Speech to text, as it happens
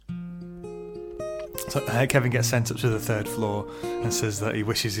So Kevin gets sent up to the third floor and says that he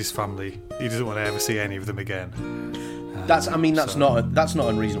wishes his family, he doesn't want to ever see any of them again. That's not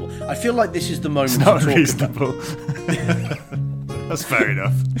unreasonable. I feel like this is the moment. It's not to talk unreasonable. That's fair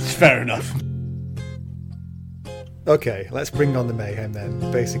enough. It's fair enough. Okay, let's bring on the mayhem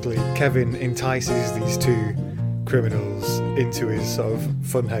then. Basically, Kevin entices these two criminals into his sort of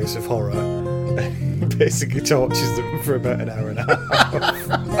funhouse of horror and basically tortures them for about an hour and a half.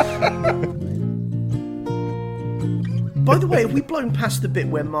 By the way, have we blown past the bit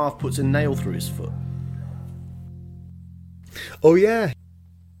where Marv puts a nail through his foot? Oh yeah.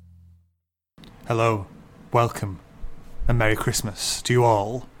 Hello, welcome, and Merry Christmas to you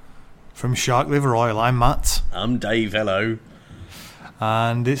all. From Shark Liver Oil, I'm Matt. I'm Dave, hello.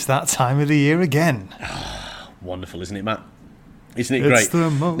 And it's that time of the year again. Wonderful, isn't it, Matt? Isn't it great? It's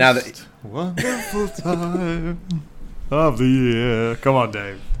the most wonderful time of the year. Come on,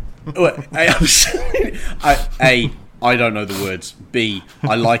 Dave. I don't know the words. B,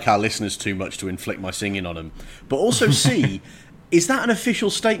 I like our listeners too much to inflict my singing on them. But also C, is that an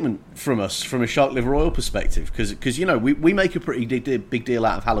official statement from us, from a Shark Liver Oil perspective? Because you know, we make a pretty big deal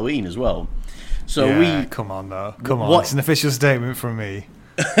out of Halloween as well. So yeah, come on, though. Come on. It's an official statement from me.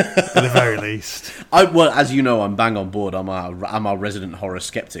 At the very least. Well, as you know, I'm bang on board. I'm our resident horror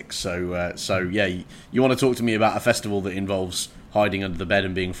skeptic. So yeah, you want to talk to me about a festival that involves hiding under the bed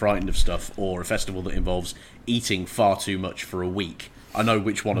and being frightened of stuff, or a festival that involves eating far too much for a week? I know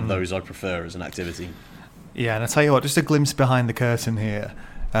which one of those I prefer as an activity. Yeah, and I tell you what, just a glimpse behind the curtain here.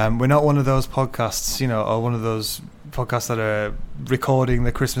 We're not one of those podcasts, you know, or one of those podcasts that are recording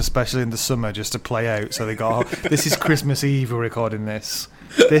the Christmas special in the summer just to play out. So they go, this is Christmas Eve, we're recording this.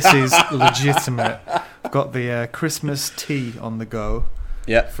 This is legitimate. We've got the Christmas tea on the go.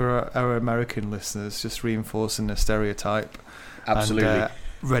 Yeah. For our American listeners, just reinforcing the stereotype. Absolutely. And,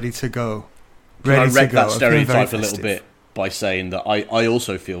 ready to go. Can I wreck that stereotype a little bit by saying that I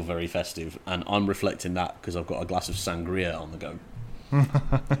also feel very festive, and I'm reflecting that because I've got a glass of sangria on the go.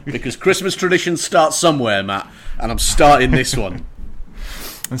 Because Christmas traditions start somewhere, Matt, and I'm starting this one.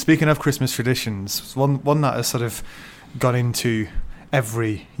 And speaking of Christmas traditions, one that has sort of gone into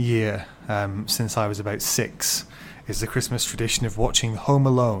every year since I was about 6 is the Christmas tradition of watching Home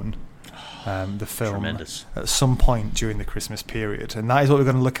Alone, the film, Tremendous. At some point during the Christmas period. And that is what we're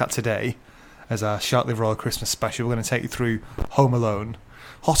going to look at today as our Shark Liver Oil Christmas special. We're going to take you through Home Alone,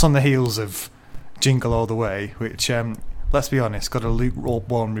 hot on the heels of Jingle All the Way, which, let's be honest, got a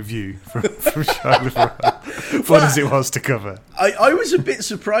lukewarm review from Shark Liver Oil. Fun as it was to cover. I was a bit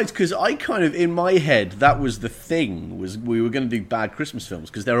surprised because I kind of, in my head, that was the thing, was we were going to do bad Christmas films,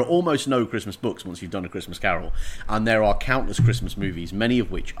 because there are almost no Christmas books once you've done A Christmas Carol, and there are countless Christmas movies, many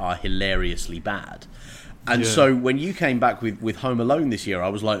of which are hilariously bad. And so when you came back with Home Alone this year, I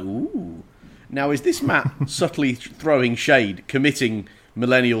was like, ooh. Now, is this Matt subtly throwing shade, committing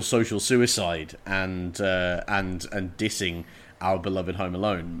millennial social suicide, and dissing our beloved Home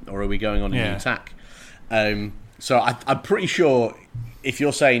Alone, or are we going on a new tack? So I'm pretty sure, if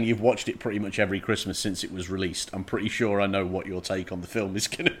you're saying you've watched it pretty much every Christmas since it was released, I'm pretty sure I know what your take on the film is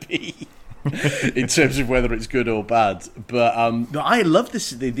going to be in terms of whether it's good or bad. But I love this,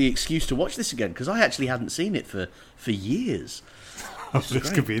 the excuse to watch this again, because I actually hadn't seen it for years.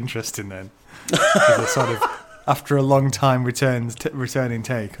 This could be interesting then. As a sort of, after a long time, returning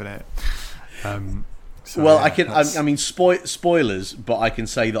take on it. I mean, spoilers, but I can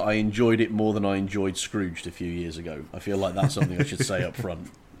say that I enjoyed it more than I enjoyed Scrooged a few years ago. I feel like that's something I should say up front.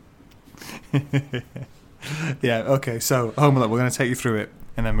 Yeah, okay, so Home Alone, we're going to take you through it,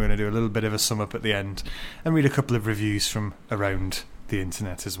 and then we're going to do a little bit of a sum up at the end, and read a couple of reviews from around the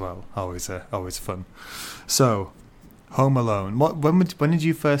internet as well. Always fun. So, Home Alone. When did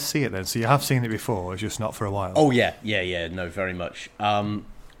you first see it then? So you have seen it before, it's just not for a while. Oh yeah, no, very much.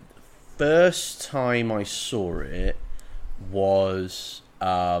 First time I saw it was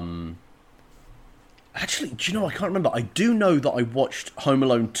actually, do you know, I can't remember. I do know that I watched Home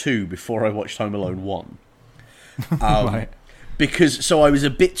Alone 2 before I watched Home Alone 1. Right. Because so I was a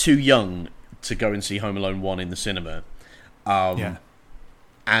bit too young to go and see Home Alone 1 in the cinema.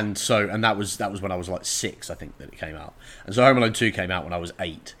 And that was when I was like 6, I think, that it came out. And so Home Alone 2 came out when I was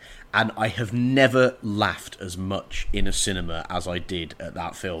 8. And I have never laughed as much in a cinema as I did at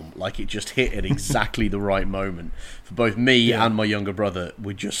that film. Like, it just hit at exactly the right moment. For both me and my younger brother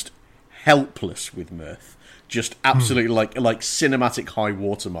were just helpless with mirth. Just absolutely like cinematic high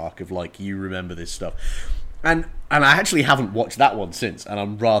watermark of like, you remember this stuff. And I actually haven't watched that one since, and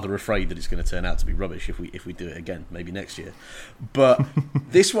I'm rather afraid that it's going to turn out to be rubbish if we do it again, maybe next year. But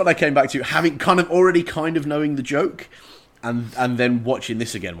this one I came back to having already knowing the joke, and then watching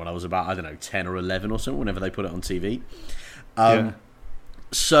this again when I was about, I don't know, 10 or 11 or something, whenever they put it on TV.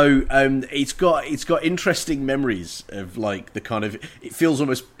 So it's got interesting memories of like the kind of, it feels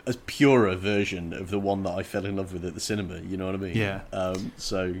almost a purer version of the one that I fell in love with at the cinema. You know what I mean? Yeah.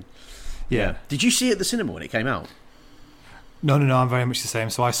 Yeah. Did you see it at the cinema when it came out? No, I'm very much the same.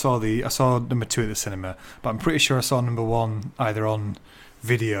 So I saw number 2 at the cinema, but I'm pretty sure I saw number 1 either on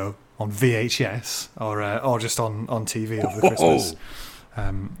video, on VHS, or just on TV over Christmas.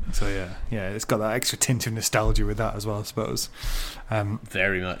 So yeah, it's got that extra tint of nostalgia with that as well, I suppose.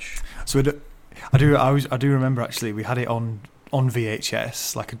 Very much. So I do remember actually we had it on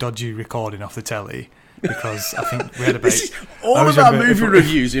VHS, like a dodgy recording off the telly. Because I think we had about... All of our movie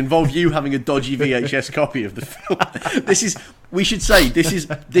reviews involve you having a dodgy VHS copy of the film. We should say,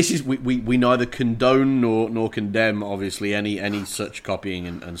 we neither condone nor condemn, obviously, any such copying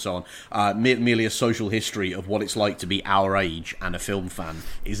and so on. Merely a social history of what it's like to be our age and a film fan.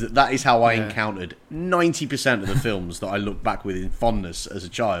 That is how I encountered 90% of the films that I look back with in fondness as a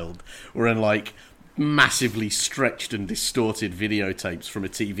child, were in like massively stretched and distorted videotapes from a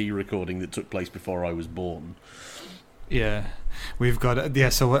TV recording that took place before I was born. Yeah, we've got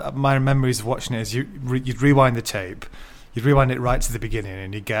so my memories of watching it is you'd rewind the tape, you'd rewind it right to the beginning,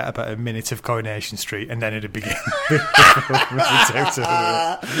 and you'd get about a minute of Coronation Street, and then it'd begin.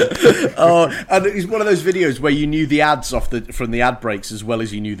 Oh, and it was one of those videos where you knew the ads from the ad breaks as well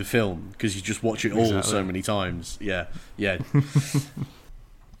as you knew the film, because you just watch it all so many times. Yeah.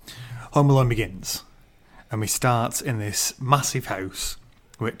 Home Alone begins, and we start in this massive house,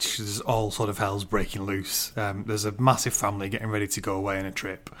 which is all sort of hell's breaking loose. There's a massive family getting ready to go away on a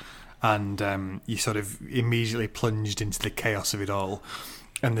trip, and you sort of immediately plunged into the chaos of it all.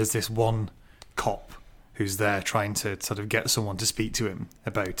 And there's this one cop who's there trying to sort of get someone to speak to him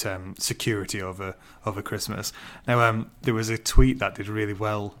about security over Christmas. Now, there was a tweet that did really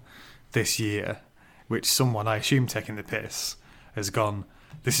well this year, which someone, I assume taking the piss, has gone,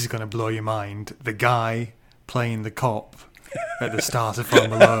 "This is going to blow your mind. The guy playing the cop at the start of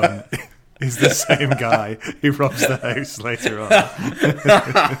Home Alone is the same guy who robs the house later on."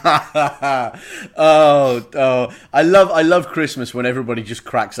 I love Christmas when everybody just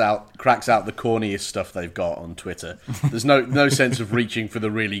cracks out the corniest stuff they've got on Twitter. There's no sense of reaching for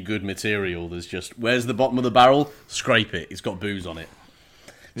the really good material. There's just, where's the bottom of the barrel? Scrape it. It's got booze on it.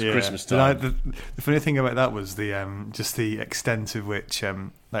 It's Christmas time. The funny thing about that was the just the extent of which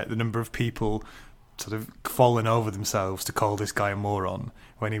like the number of people sort of falling over themselves to call this guy a moron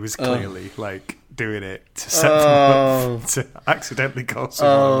when he was clearly like doing it to set them up to accidentally call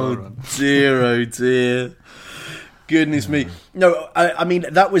someone a moron. Oh dear. Goodness me. No, I mean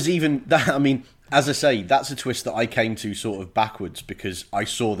that was even that. I mean, as I say, that's a twist that I came to sort of backwards, because I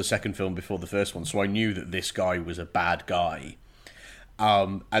saw the second film before the first one, so I knew that this guy was a bad guy.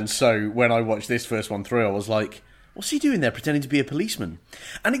 And so when I watched this first one through, I was like, what's he doing there pretending to be a policeman?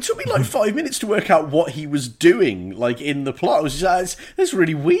 And it took me like 5 minutes to work out what he was doing, like in the plot. I was just like, that's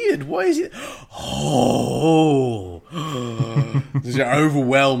really weird. Why is it? Just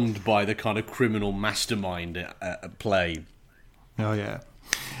overwhelmed by the kind of criminal mastermind at play. Oh, yeah.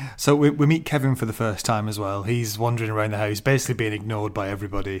 So we meet Kevin for the first time as well. He's wandering around the house, basically being ignored by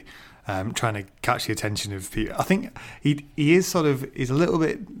everybody, trying to catch the attention of people. I think he is sort of, he's a little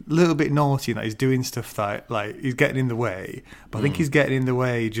bit naughty in that he's doing stuff that like he's getting in the way, but I think he's getting in the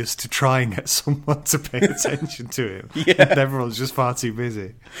way just to try and get someone to pay attention to him. Yeah. And everyone's just far too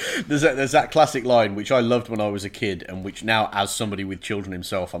busy. There's that classic line which I loved when I was a kid, and which now, as somebody with children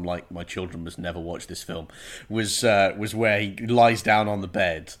himself, I'm like, my children must never watch this film. Was where he lies down on the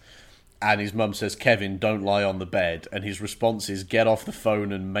bed, and his mum says, "Kevin, don't lie on the bed." And his response is, "Get off the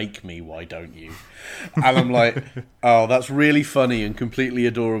phone and make me, why don't you?" And I'm like, oh, that's really funny and completely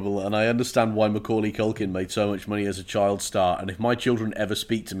adorable. And I understand why Macaulay Culkin made so much money as a child star. And if my children ever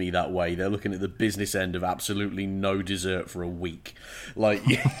speak to me that way, they're looking at the business end of absolutely no dessert for a week. Like,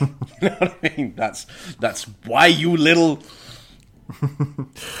 you know what I mean? That's why, you little...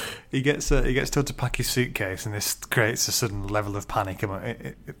 He gets told to pack his suitcase, and this creates a sudden level of panic.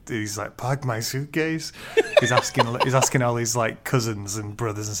 He's like, "Pack my suitcase." He's asking all his like cousins and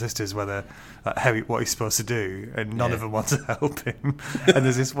brothers and sisters whether what he's supposed to do, and none of them want to help him. And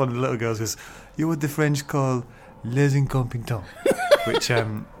there's this one little girl who says, "You're what the French call les incompetents," which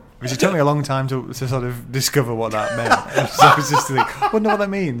it took me a long time to sort of discover what that meant. So I was just like, "Well, know what that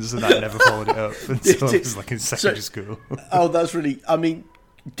means," and I never followed it up until I was like in secondary school. Oh, that's really... I mean,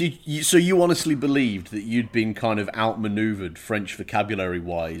 so you honestly believed that you'd been kind of outmaneuvered French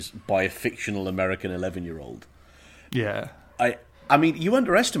vocabulary-wise by a fictional American 11-year-old? Yeah. I mean, you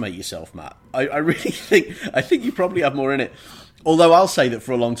underestimate yourself, Matt. I really think you probably have more in it. Although I'll say that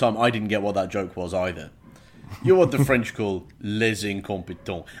for a long time I didn't get what that joke was either. You're what the French call les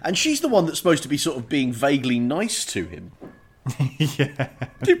incompetents. And she's the one that's supposed to be sort of being vaguely nice to him. Yeah.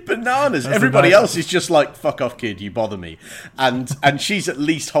 Dude, bananas. That's Everybody else is just like, fuck off, kid, you bother me. And she's at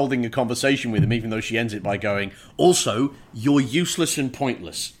least holding a conversation with him, even though she ends it by going, also, you're useless and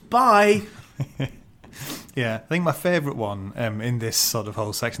pointless. Bye. Yeah, I think my favourite one in this sort of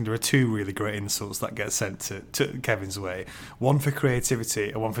whole section, there are two really great insults that get sent to Kevin's way. One for creativity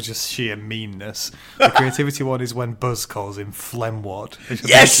and one for just sheer meanness. The creativity one is when Buzz calls him Flemwad.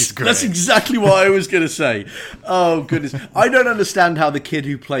 Yes, that's exactly what I was going to say. Oh, goodness. I don't understand how the kid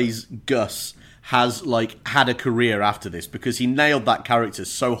who plays Gus has had a career after this, because he nailed that character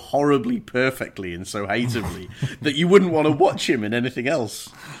so horribly perfectly and so hateably that you wouldn't want to watch him in anything else.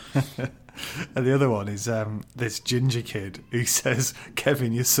 And the other one is this ginger kid who says,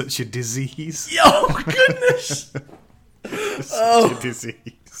 Kevin, you're such a disease. Oh, goodness. Such a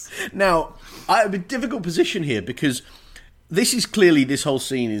disease. Now, I have a difficult position here, because this whole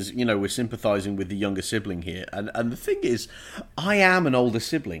scene is, we're sympathising with the younger sibling here. And the thing is, I am an older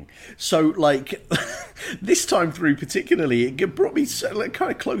sibling. So, this time through particularly, it brought me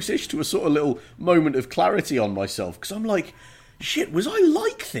kind of close-ish to a sort of little moment of clarity on myself. Because I'm like, shit, was I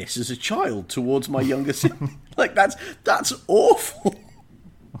like this as a child towards my younger sibling? That's awful.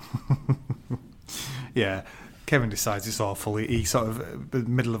 Yeah, Kevin decides it's awful. He sort of, in the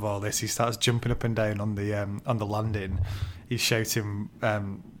middle of all this, he starts jumping up and down on the landing. He's shouting,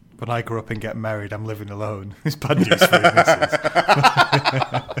 when I grow up and get married, I'm living alone. It's bad news for his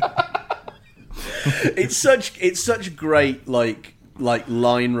missus. It's such great,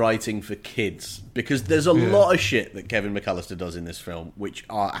 line writing for kids, because there's a lot of shit that Kevin McAllister does in this film which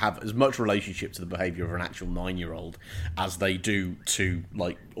have as much relationship to the behaviour of an actual 9-year-old as they do to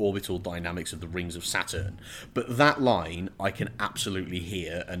orbital dynamics of the rings of Saturn. But that line, I can absolutely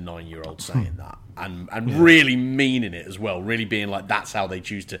hear a 9-year-old saying that, and really meaning it as well, really being that's how they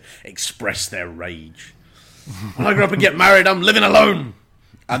choose to express their rage. When I grow up and get married, I'm living alone,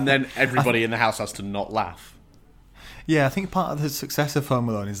 and then everybody in the house has to not laugh. Yeah, I think part of the success of Home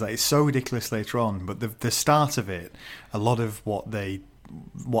Alone is that it's so ridiculous later on, but the start of it, a lot of what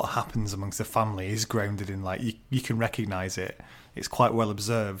happens amongst the family is grounded in you can recognise it. It's quite well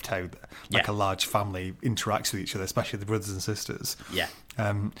observed how a large family interacts with each other, especially the brothers and sisters. Yeah.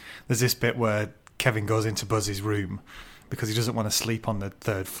 There's this bit where Kevin goes into Buzz's room because he doesn't want to sleep on the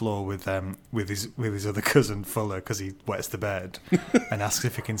third floor with his other cousin Fuller, because he wets the bed, and asks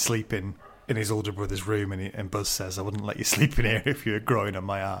if he can sleep in his older brother's room, and Buzz says, I wouldn't let you sleep in here if you were growing on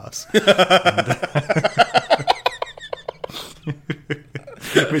my arse.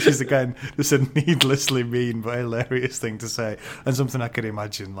 Which is, again, just a needlessly mean but hilarious thing to say, and something I could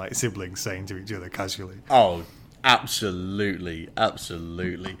imagine siblings saying to each other casually. Oh, absolutely.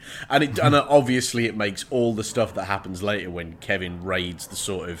 And obviously it makes all the stuff that happens later when Kevin raids the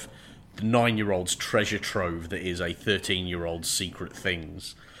sort of 9-year-old's treasure trove that is a 13-year-old's secret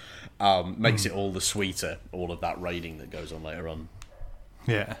things. Makes it all the sweeter, all of that raiding that goes on later on.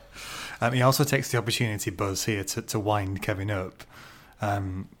 Yeah. He also takes the opportunity, Buzz, here to wind Kevin up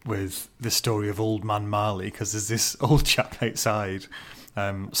with the story of Old Man Marley, because there's this old chap outside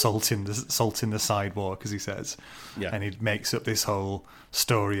salting the sidewalk, as he says. Yeah. And he makes up this whole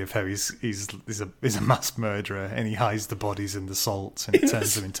story of how he's a mass murderer, and he hides the bodies in the salt and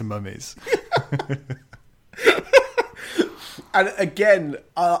turns them into mummies. And again,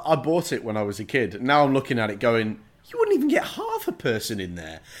 I bought it when I was a kid. Now I'm looking at it going, you wouldn't even get half a person in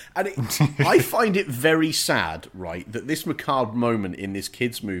there. And I find it very sad, right, that this macabre moment in this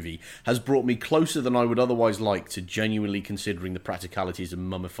kids' movie has brought me closer than I would otherwise like to genuinely considering the practicalities of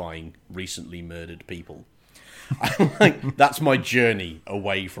mummifying recently murdered people. That's my journey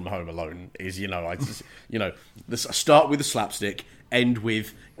away from Home Alone. Is I start with the slapstick, end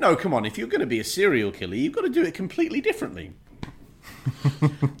with no. Come on, if you're going to be a serial killer, you've got to do it completely differently.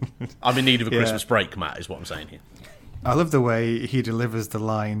 I'm in need of a Christmas break, Matt, is what I'm saying here. I love the way he delivers the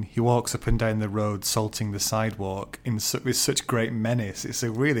line. He walks up and down the road, salting the sidewalk with such great menace. It's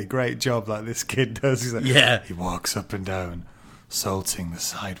a really great job that this kid does. He walks up and down, salting the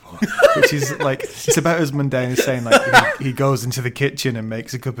sidewalk, which is it's about as mundane as saying he goes into the kitchen and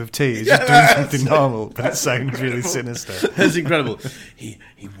makes a cup of tea. He's just doing something normal, but it sounds really sinister. That's incredible. He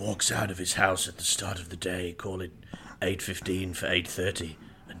walks out of his house at the start of the day, call it 8:15 for 8:30,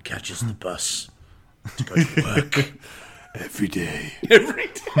 and catches the bus to go to work. Every day.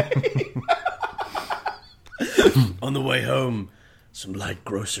 On the way home, some light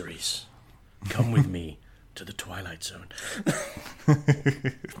groceries. Come with me. to the Twilight Zone.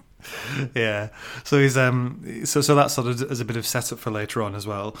 Yeah, so he's so that sort of as a bit of setup for later on as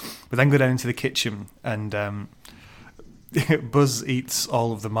well. But then go down into the kitchen and Buzz eats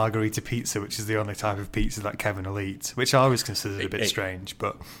all of the margarita pizza, which is the only type of pizza that Kevin will eat, which I always considered a bit strange,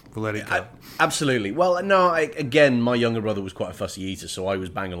 but we'll let it go. Absolutely. Well, no, again, my younger brother was quite a fussy eater, so I was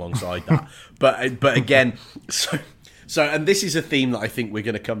bang alongside that. But again, so, and this is a theme that I think we're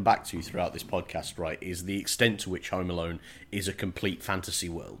going to come back to throughout this podcast, right, is the extent to which Home Alone is a complete fantasy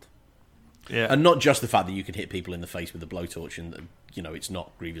world. Yeah. And not just the fact that you can hit people in the face with a blowtorch and, it's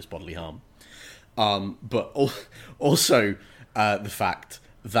not grievous bodily harm. But also the fact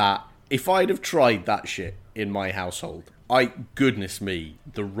that if I'd have tried that shit in my household, goodness me,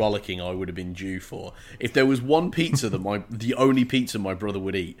 the rollicking I would have been due for. If there was one pizza the only pizza my brother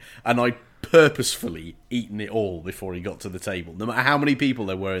would eat, and I purposefully eaten it all before he got to the table, no matter how many people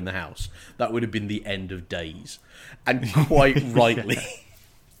there were in the house, that would have been the end of days. And quite rightly.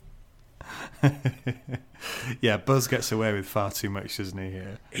 Yeah, Buzz gets away with far too much, doesn't he?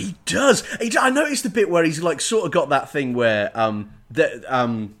 Here he does. I noticed the bit where he's like sort of got that thing where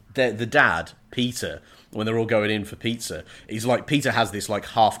the dad Peter, when they're all going in for pizza, he's like, Peter has this like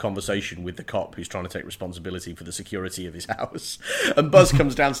half conversation with the cop who's trying to take responsibility for the security of his house, and Buzz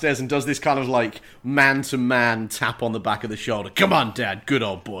comes downstairs and does this kind of like man-to-man tap on the back of the shoulder. Come on, Dad, good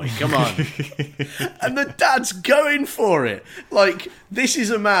old boy, come on. And the dad's going for it. Like, this is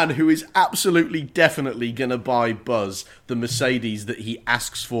a man who is absolutely definitely gonna buy Buzz the Mercedes that he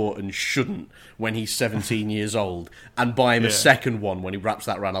asks for and shouldn't when he's 17 years old, and buy him a second one when he wraps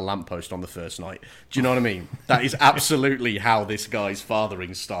that around a lamppost on the first night. Do you know what I mean? That is absolutely how this guy's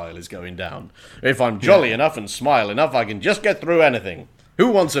fathering style is going down. If I'm jolly enough and smile enough, I can just get through anything. Who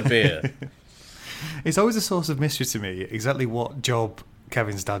wants a beer? It's always a source of mystery to me exactly what job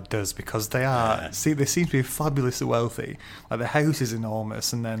Kevin's dad does, because they seem to be fabulously wealthy. Like, the house is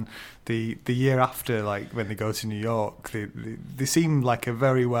enormous, and then the year after, like when they go to New York, they seem like a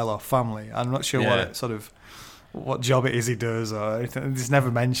very well-off family. I'm not sure what job it is he does or anything. It's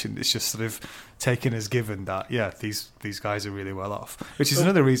never mentioned. It's just sort of taken as given that these guys are really well off, which is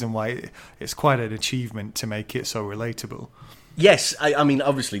another reason why it's quite an achievement to make it so relatable. Yes, I mean,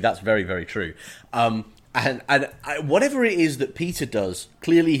 obviously that's very, very true. And whatever it is that Peter does,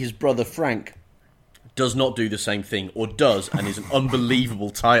 clearly his brother Frank does not do the same thing, or does, and is an unbelievable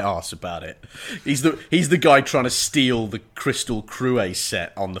tight arse about it. He's the guy trying to steal the Crystal Cruet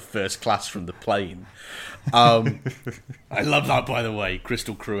set on the first class from the plane. I love that, by the way.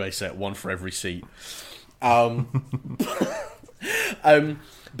 Crystal Cruet set, one for every seat. But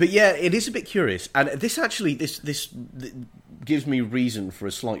yeah, it is a bit curious, and this actually this gives me reason for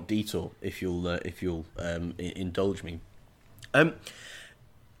a slight detour, if you'll indulge me.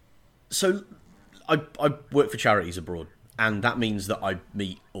 So I work for charities abroad, and that means that I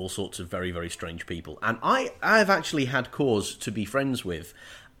meet all sorts of very, very strange people, and I have actually had cause to be friends with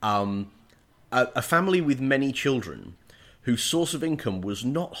a family with many children whose source of income was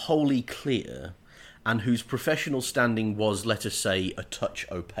not wholly clear, and whose professional standing was, let us say, a touch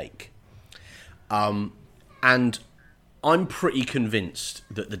opaque. And I'm pretty convinced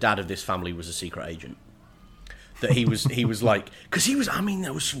that the dad of this family was a secret agent. That he was like, because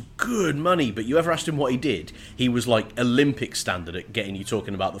there was some good money, but you ever asked him what he did? He was like Olympic standard at getting you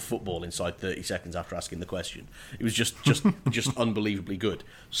talking about the football inside 30 seconds after asking the question. It was just unbelievably good.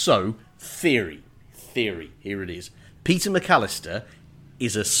 So, theory, here it is. Peter McAllister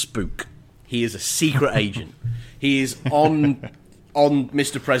is a spook. He is a secret agent. He is on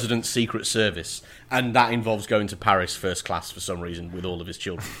Mr. President's Secret Service, and that involves going to Paris first class for some reason with all of his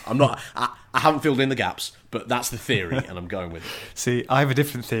children. I haven't filled in the gaps, but that's the theory, and I'm going with it. See, I have a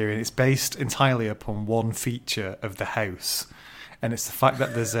different theory, and it's based entirely upon one feature of the house, and it's the fact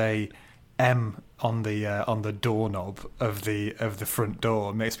that there's a M on the doorknob of the front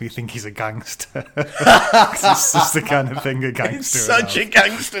door. It makes me think he's a gangster. It's just the kind of thing a gangster. It's such a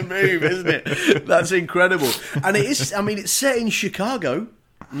gangster move, isn't it? That's incredible. And it is. I mean, it's set in Chicago.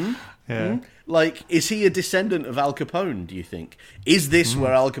 Yeah. Like, is he a descendant of Al Capone, do you think? Is this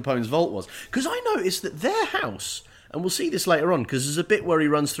where Al Capone's vault was? Because I noticed that their house, and we'll see this later on, because there's a bit where he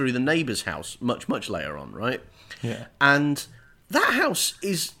runs through the neighbour's house much, much later on, right? Yeah. And that house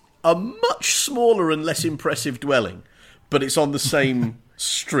is a much smaller and less impressive dwelling, but it's on the same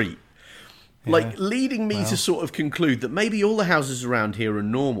street. Like, leading me to sort of conclude that maybe all the houses around here are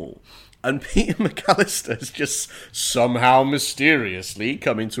normal, And Peter McAllister has just somehow mysteriously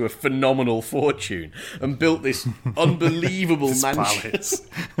come into a phenomenal fortune and built this unbelievable mansion.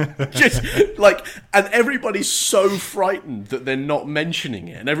 Just like, and everybody's so frightened that they're not mentioning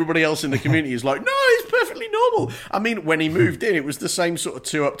it, and everybody else in the community is like, no, it's perfectly normal. I mean, when he moved in, it was the same sort of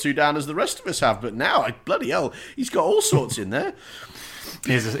 2 up, 2 down as the rest of us have, but now, bloody hell, he's got all sorts in there.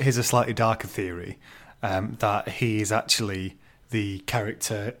 Here's a slightly darker theory, that he is actually the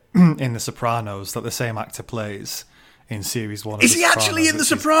character in The Sopranos that the same actor plays in series 1 of Is he actually in The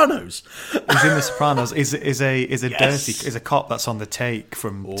Sopranos? He's in The Sopranos. Is a cop that's on the take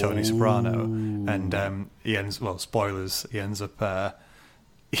from Tony Soprano, and he ends, well, spoilers, he ends up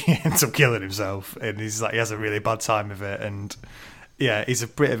killing himself, and he has a really bad time of it, and yeah, he's a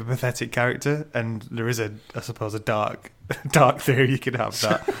bit of a pathetic character, and there is I suppose a dark theory you could have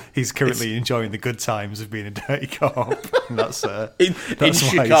that he's currently enjoying the good times of being a dirty cop. And that's in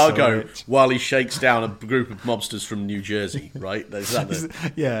Chicago, while he shakes down a group of mobsters from New Jersey, right?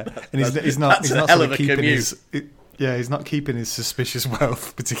 Yeah, and he's not hell of a commute. He's not keeping his suspicious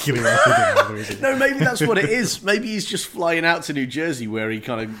wealth particularly well either, is he? No, maybe that's what it is. Maybe he's just flying out to New Jersey where he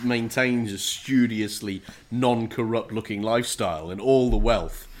kind of maintains a studiously non-corrupt looking lifestyle, and all the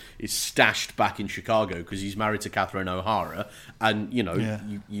wealth is stashed back in Chicago because he's married to Catherine O'Hara, and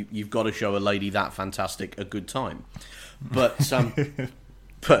you've got to show a lady that fantastic a good time. But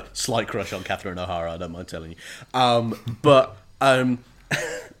but slight crush on Catherine O'Hara, I don't mind telling you.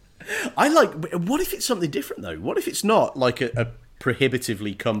 I like. What if it's something different though? What if it's not like a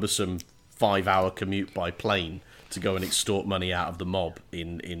prohibitively cumbersome 5-hour commute by plane to go and extort money out of the mob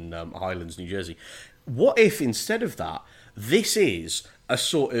in Highlands, New Jersey? What if instead of that, this is a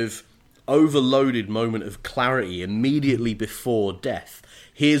sort of overloaded moment of clarity immediately before death?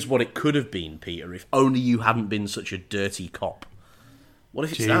 Here's what it could have been, Peter, if only you hadn't been such a dirty cop. What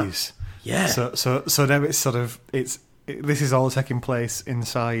if it's that? Yeah. So now it's sort of this is all taking place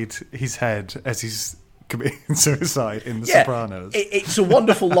inside his head as he's committing suicide in The Sopranos. It's a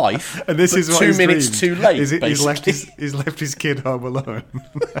Wonderful Life, and this is what 2 minutes too late. He's left his kid home alone.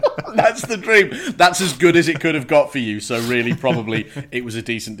 That's the dream. That's as good as it could have got for you. So really, probably it was a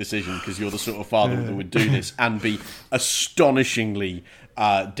decent decision because you're the sort of father that would do this and be astonishingly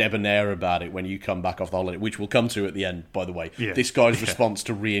debonair about it when you come back off the holiday, which we'll come to at the end, by the way. Yeah. This guy's response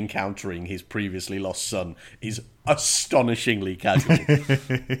to re-encountering his previously lost son is astonishingly casual.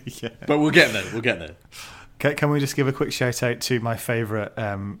 But we'll get there. Can we just give a quick shout out to my favourite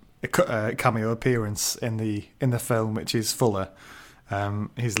cameo appearance in the film, which is Fuller,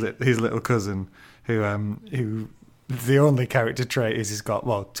 his little cousin, who the only character trait is he's got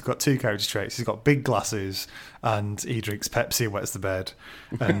 2 character traits. He's got big glasses and he drinks Pepsi and wets the bed.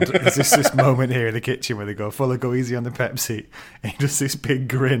 And there's this moment here in the kitchen where they go, Fuller, go easy on the Pepsi. And he does this big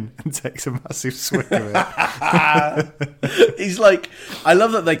grin and takes a massive swig of it. He's like, I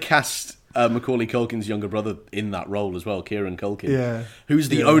love that they cast Macaulay Culkin's younger brother in that role as well, Kieran Culkin, who's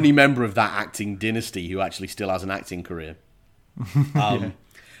the only member of that acting dynasty who actually still has an acting career.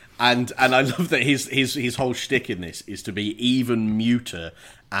 And I love that his whole shtick in this is to be even muter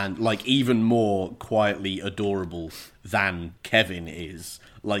and like even more quietly adorable than Kevin is.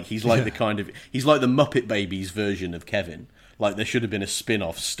 Like he's like he's like the Muppet Babies version of Kevin. Like there should have been a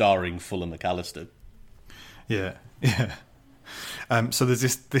spin-off starring Fuller McAllister. Yeah. So there's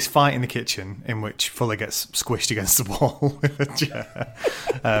this fight in the kitchen in which Fuller gets squished against the wall with a chair,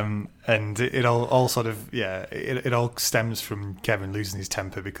 and it all sort of it all stems from Kevin losing his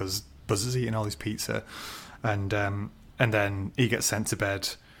temper because Buzz is eating all his pizza, and then he gets sent to bed,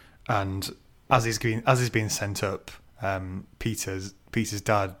 and as he's being sent up, Peter's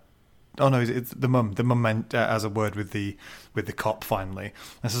dad. Oh no, it's the mum. The mum has a word with the cop finally,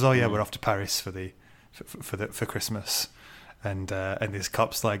 and says, "Oh yeah, we're off to Paris for Christmas." And this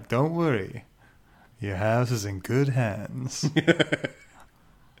cop's like, "Don't worry, your house is in good hands."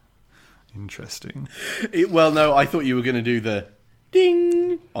 Interesting. Well, no, I thought you were going to do the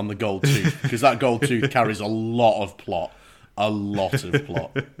ding on the gold tooth because that gold tooth carries a lot of plot.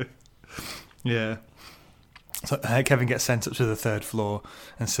 Yeah. So Kevin gets sent up to the 3rd floor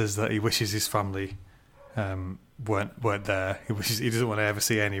and says that he wishes his family weren't there. He doesn't want to ever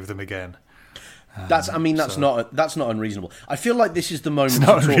see any of them again. That's not unreasonable. I feel like this is the moment. It's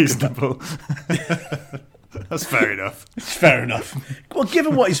not unreasonable. That's fair enough. It's fair enough. Well,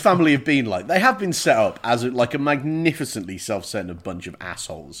 given what his family have been like, they have been set up as a magnificently self-centered bunch of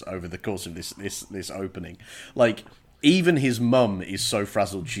assholes over the course of this opening. Like even his mum is so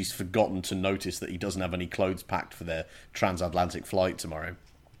frazzled she's forgotten to notice that he doesn't have any clothes packed for their transatlantic flight tomorrow.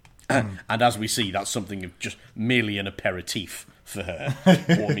 And as we see, that's something of just merely an aperitif for her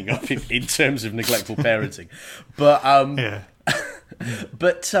warming up in terms of neglectful parenting. But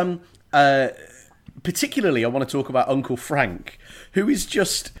particularly I want to talk about Uncle Frank, who is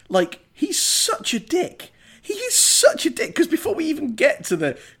just like, he's such a dick. He is such a dick, because before we even get to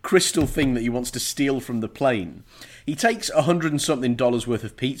the crystal thing that he wants to steal from the plane, he takes $100 and something worth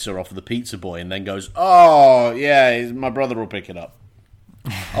of pizza off of the pizza boy and then goes, "Oh, yeah, my brother will pick it up."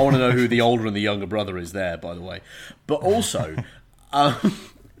 I want to know who the older and the younger brother is there, by the way. But also,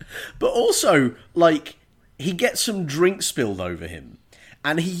 like, he gets some drink spilled over him,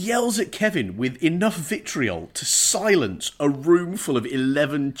 and he yells at Kevin with enough vitriol to silence a room full of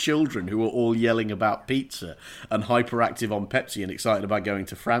 11 children who are all yelling about pizza and hyperactive on Pepsi and excited about going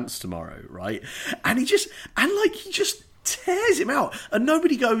to France tomorrow, right? And he just tears him out. And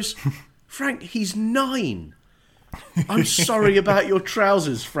nobody goes, "Frank, he's 9. I'm sorry about your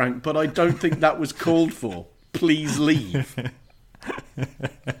trousers, Frank, but I don't think that was called for. Please leave."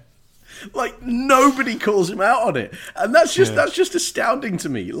 Like, nobody calls him out on it, and that's just astounding to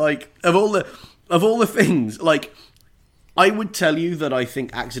me. Like, of all the things, like, I would tell you that I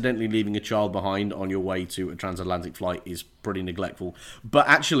think accidentally leaving a child behind on your way to a transatlantic flight is pretty neglectful. But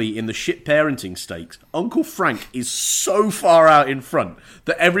actually, in the shit parenting stakes, Uncle Frank is so far out in front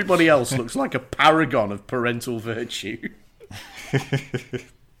that everybody else looks like a paragon of parental virtue.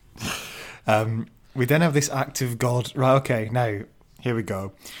 We then have this act of God. Right, okay, now, here we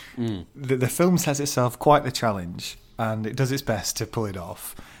go. The film sets itself quite the challenge, and it does its best to pull it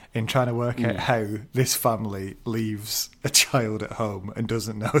off in trying to work out how this family leaves a child at home and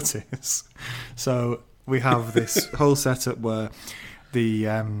doesn't notice. So we have this whole setup where the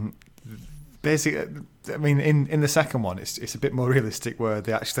I mean, in the second one, it's a bit more realistic, where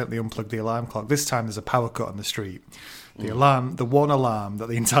they accidentally unplug the alarm clock. This time, there's a power cut on the street. The one alarm that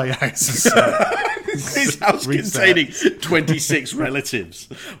the entire house has set. His house containing 26 relatives.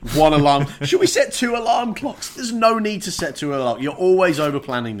 One alarm. Should we set 2 alarm clocks? There's no need to set 2 alarm. You're always over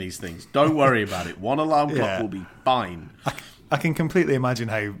planning these things. Don't worry about it. 1 alarm clock will be fine. I can completely imagine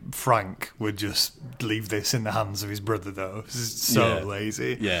how Frank would just leave this in the hands of his brother, though. This is so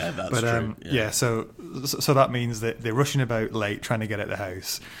lazy. Yeah, that's true. So that means that they're rushing about late, trying to get at the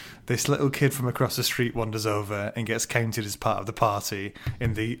house. This little kid from across the street wanders over and gets counted as part of the party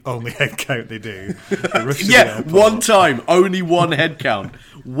in the only head count they do. They rush to the airport. One time, only 1 head count.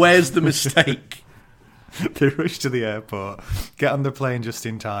 Where's the mistake? They rush to the airport, get on the plane just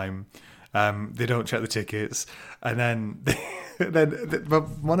in time. They don't check the tickets, and then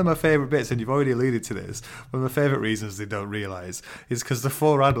one of my favourite bits, and you've already alluded to this, one of my favourite reasons they don't realise is because the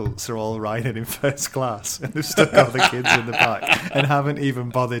 4 adults are all riding in first class, and they've stuck all the kids in the back and haven't even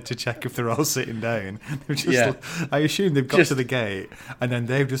bothered to check if they're all sitting down. They've just, I assume they've got to the gate, and then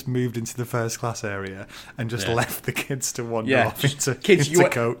they've just moved into the first class area and just left the kids to wander off into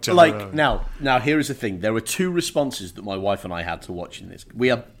coach. Like, now here is the thing. There were 2 responses that my wife and I had to watching this. We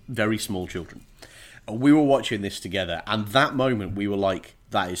have very small children. We were watching this together, and that moment we were like,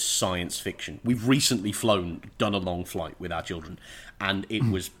 that is science fiction. We've recently done a long flight with our children, and it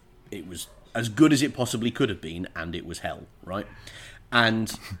was as good as it possibly could have been, and it was hell, right?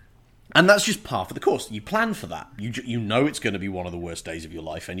 And that's just par for the course. You plan for that. You know it's going to be one of the worst days of your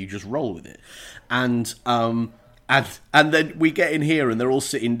life, and you just roll with it. And then we get in here, and they're all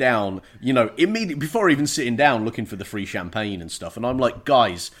sitting down, immediately before even sitting down, looking for the free champagne and stuff. And I'm like,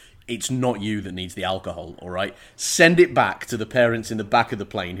 guys, it's not you that needs the alcohol, all right? Send it back to the parents in the back of the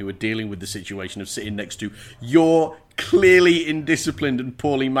plane who are dealing with the situation of sitting next to your clearly indisciplined and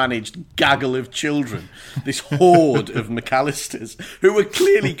poorly managed gaggle of children, this horde of McAllisters who are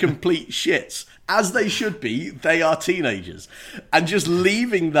clearly complete shits. As they should be, they are teenagers. And just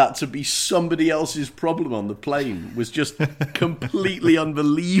leaving that to be somebody else's problem on the plane was just completely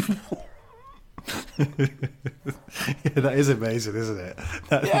unbelievable. That is amazing, isn't it?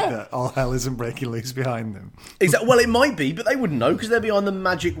 That all hell isn't breaking loose behind them. Exactly. Well, it might be, but they wouldn't know because they're behind the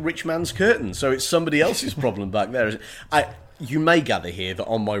magic rich man's curtain. So it's somebody else's problem back there. You may gather here that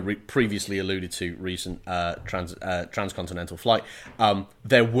on my previously alluded to recent transcontinental flight,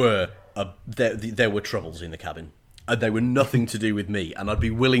 there were troubles in the cabin. They were nothing to do with me, and I'd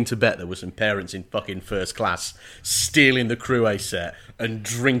be willing to bet there were some parents in fucking first class stealing the Cruet set and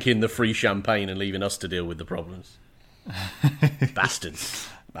drinking the free champagne and leaving us to deal with the problems. Bastards.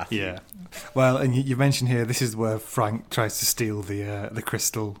 Yeah. Well, and you mentioned here, this is where Frank tries to steal the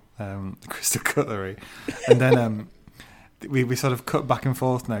crystal cutlery, and then we sort of cut back and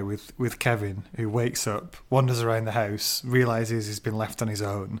forth now with Kevin, who wakes up, wanders around the house, realises he's been left on his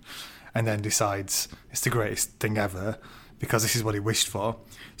own, and then decides it's the greatest thing ever because this is what he wished for.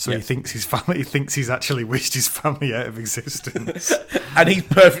 So Yeah. he thinks his family. He thinks he's actually wished his family out of existence. And he's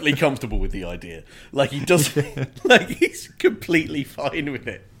perfectly comfortable with the idea. Like, he doesn't. Like, he's completely fine with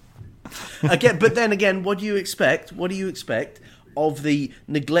it. But then again, what do you expect? What do you expect of the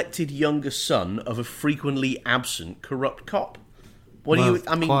neglected younger son of a frequently absent corrupt cop? What do you?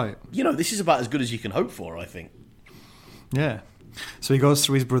 I mean, quite. this is about as good as you can hope for, I think. Yeah. So he goes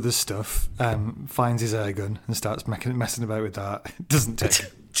through his brother's stuff, finds his air gun, and starts messing about with that. It doesn't take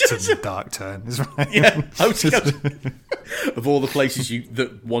a dark turn. It's right. Yeah, of all the places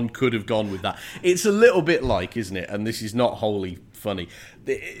that one could have gone with that, it's a little bit like, isn't it? And this is not wholly funny.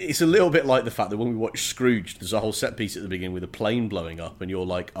 It's a little bit like the fact that when we watch Scrooge, there's a whole set piece at the beginning with a plane blowing up, and you're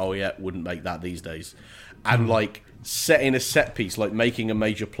like, oh yeah, wouldn't make that these days. And like setting a set piece, like making a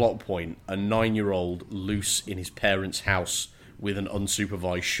major plot point, a 9-year-old loose in his parents' house with an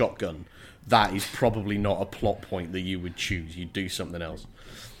unsupervised shotgun. That is probably not a plot point that you would choose. You'd do something else.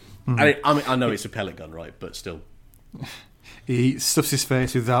 I know it's a pellet gun, right? But still. He stuffs his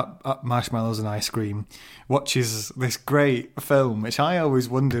face with that marshmallows and ice cream, watches this great film, which I always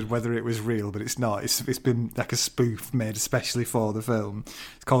wondered whether it was real, but it's not. It's been like a spoof made especially for the film.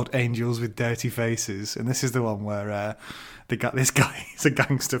 It's called Angels with Dirty Faces, and this is the one where this guy, it's a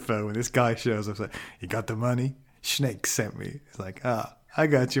gangster film, and this guy shows up like, you got the money? Snake sent me. It's like, I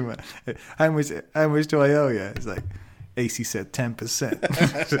got you, man. How much do I owe you? It's like, AC said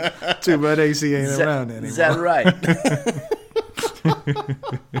 10%. Too bad AC ain't around anymore. Is that right?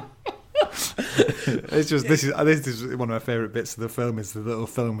 It's just this is one of my favourite bits of the film, is the little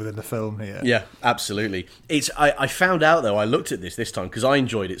film within the film here. Yeah, absolutely. I found out though, I looked at this time because I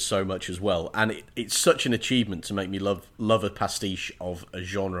enjoyed it so much as well, and it's such an achievement to make me love a pastiche of a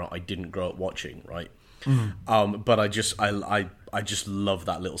genre I didn't grow up watching, right? But I just love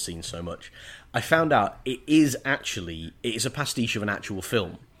that little scene so much. I found out it is a pastiche of an actual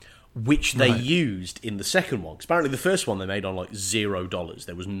film, which they used in the second one. 'Cause apparently the first one they made on like $0.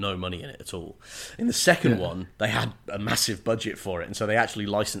 There was no money in it at all. In the second one, they had a massive budget for it, and so they actually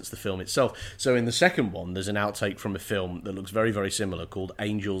licensed the film itself. So in the second one, there's an outtake from a film that looks very, very similar called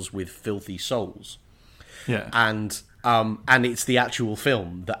Angels with Filthy Souls. Yeah. And it's the actual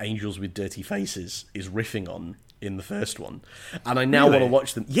film that Angels with Dirty Faces is riffing on in the first one. And I now want to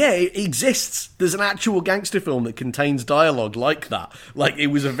watch them. Yeah, it exists. There's an actual gangster film that contains dialogue like that. Like, it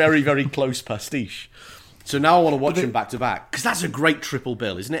was a very, very close pastiche. So now I want to watch them back to back, because that's a great triple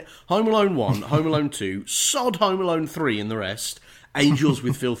bill, isn't it? Home Alone 1, Home Alone 2, sod Home Alone 3 and the rest, Angels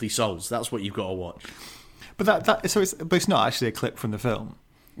with Filthy Souls. That's what you've got to watch. But it's not actually a clip from the film.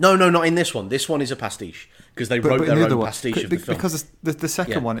 No, not in this one. This one is a pastiche, because they wrote their own pastiche of the film. Because the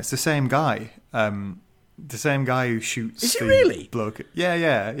second one, it's the same guy. The same guy who shoots. Is it really? Bloke.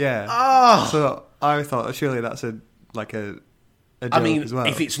 Yeah. Oh. So I thought surely that's a joke as well.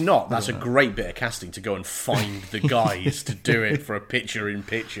 If it's not, that's a great bit of casting to go and find the guys to do it for a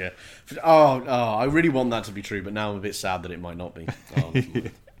picture-in-picture. I really want that to be true, but now I'm a bit sad that it might not be.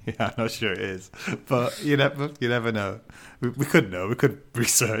 Yeah, I'm not sure it is, but you never know. We could know. We could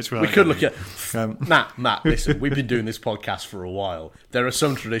research. We could look at Matt. Listen, we've been doing this podcast for a while. There are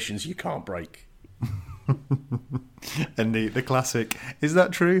some traditions you can't break. And the classic, is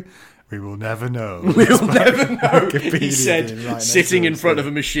that true? We will never know. We'll never know. Wikipedia He said, right sitting in front of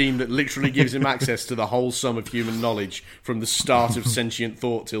a machine that literally gives him access to the whole sum of human knowledge from the start of sentient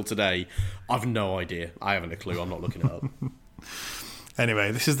thought till today. I've no idea. I haven't a clue. I'm not looking it up.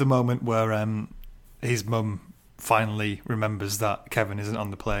 Anyway, this is the moment where his mum finally remembers that Kevin isn't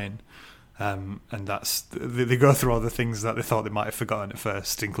on the plane. And that's they go through all the things that they thought they might have forgotten at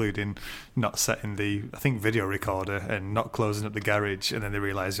first, including not setting the video recorder and not closing up the garage, and then they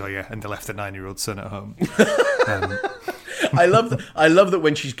realise, and they left a 9-year-old son at home. I love that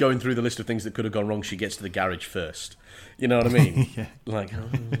when she's going through the list of things that could have gone wrong, she gets to the garage first. You know what I mean? Yeah. Like,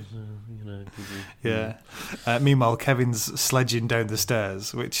 yeah. Meanwhile, Kevin's sledging down the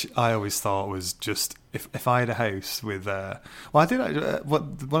stairs, which I always thought was just if I had a house with the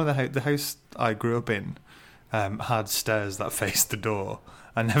house I grew up in had stairs that faced the door.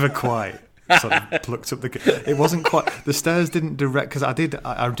 I never quite sort of plucked up it wasn't quite, the stairs didn't direct, because I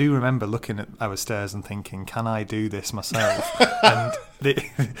do remember looking at our stairs and thinking, can I do this myself? And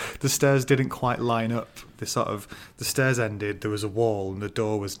the stairs didn't quite line up. The stairs ended, there was a wall and the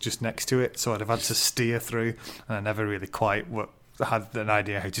door was just next to it, so I'd have had to steer through, and I never really quite had an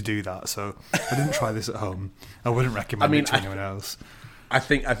idea how to do that, so I didn't try this at home. I wouldn't recommend it to anyone else. I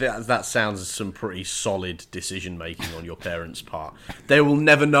think that sounds some pretty solid decision making on your parents' part. They will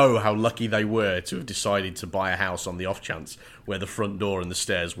never know how lucky they were to have decided to buy a house on the off chance where the front door and the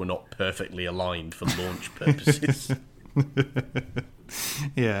stairs were not perfectly aligned for launch purposes.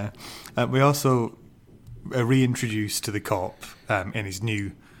 Yeah. We also are reintroduced to the cop in his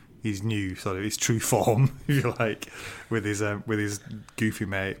new sort of his true form, if you like, with his goofy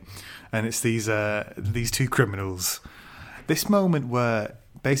mate, and it's these two criminals. This moment where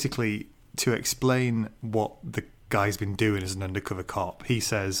basically to explain what the guy's been doing as an undercover cop, he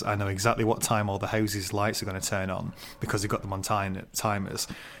says, "I know exactly what time all the houses' lights are going to turn on because he got them on timers,"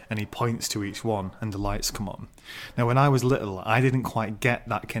 and he points to each one and the lights come on. Now, when I was little, I didn't quite get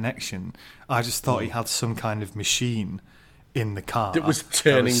that connection. I just thought he had some kind of machine in the car that was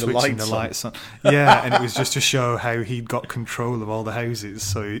turning the lights on. Yeah, and it was just to show how he'd got control of all the houses,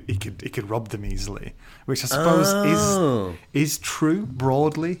 so he could rob them easily. Which I suppose is true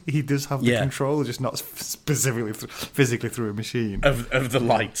broadly. He does have the control, just not specifically physically through a machine of the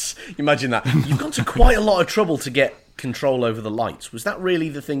lights. Imagine that. You've gone to quite a lot of trouble to get control over the lights. Was that really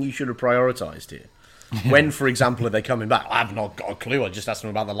the thing you should have prioritised here? Yeah. When, for example, are they coming back? I've not got a clue. I just asked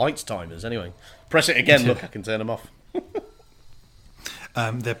them about the lights timers. Anyway, press it again. Look, I can turn them off.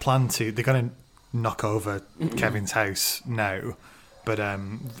 They're going to knock over Kevin's house now, but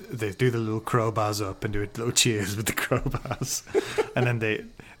they do the little crowbars up and do a little cheers with the crowbars, and then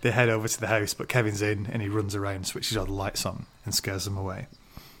they head over to the house. But Kevin's in, and he runs around, switches all the lights on, and scares them away.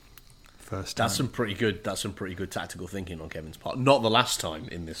 First time. That's some pretty good tactical thinking on Kevin's part. Not the last time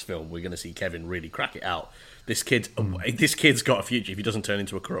in this film we're going to see Kevin really crack it out. This kid's got a future. If he doesn't turn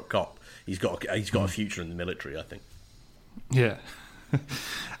into a corrupt cop, he's got a future in the military, I think. Yeah.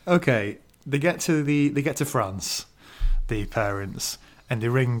 Okay, they get to France, the parents, and they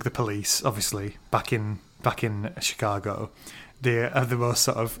ring the police. Obviously, back in Chicago, they are the most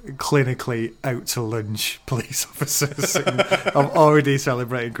sort of clinically out to lunch police officers. I'm already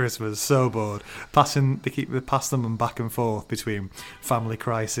celebrating Christmas, so bored. They pass them and back and forth between family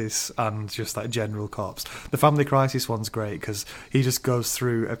crisis and just like general cops. The family crisis one's great because he just goes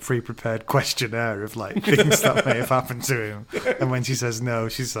through a pre-prepared questionnaire of like things that may have happened to him, and when she says no,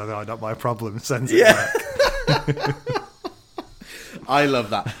 she's like, "Oh, not my problem." Sends it back. I love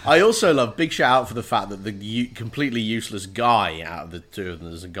that. I also love, big shout out for the fact that the completely useless guy out of the two of them,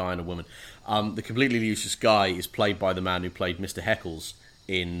 there's a guy and a woman, the completely useless guy is played by the man who played Mr. Heckles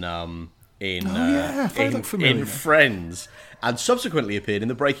in Friends, and subsequently appeared in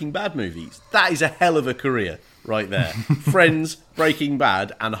the Breaking Bad movies. That is a hell of a career right there. Friends, Breaking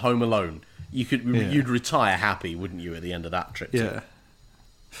Bad, and Home Alone. You'd retire happy, wouldn't you, at the end of that trip? Yeah.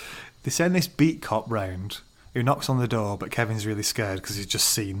 They send this beat cop round who knocks on the door, but Kevin's really scared because he's just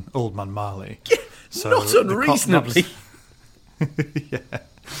seen Old Man Marley. So not unreasonably. Yeah.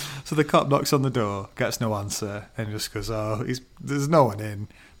 So the cop knocks on the door, gets no answer, and just goes, there's no one in.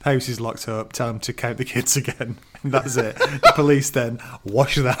 The house is locked up. Tell him to count the kids again. And that's it. The police then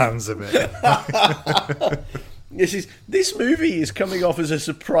wash their hands of it. This movie is coming off as a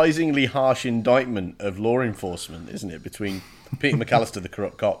surprisingly harsh indictment of law enforcement, isn't it? Between Peter McAllister, the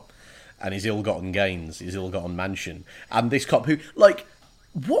corrupt cop, and his ill-gotten gains, his ill-gotten mansion, and this cop who, like,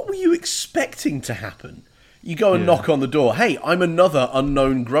 what were you expecting to happen? You go and knock on the door. Hey, I'm another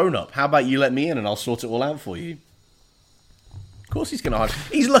unknown grown-up. How about you let me in and I'll sort it all out for you? Of course he's going to hide.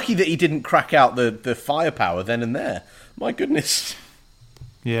 He's lucky that he didn't crack out the firepower then and there. My goodness.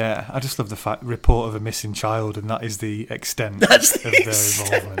 Yeah, I just love the report of a missing child, and that is the extent of their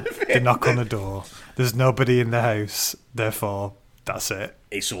involvement. They knock on the door. There's nobody in the house, therefore, that's it.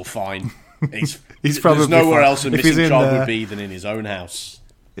 It's all fine. He's probably there's nowhere fine. else a missing child would be than in his own house.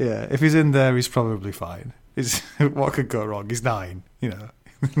 Yeah, if he's in there, he's probably fine. What could go wrong? He's 9, you know.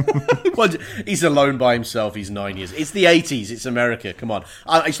 Well, he's alone by himself. He's 9 years. It's the 80s. It's America. Come on.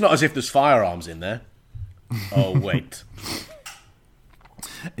 It's not as if there's firearms in there. Oh, wait.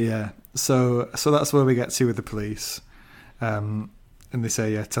 Yeah. So that's where we get to with the police. And they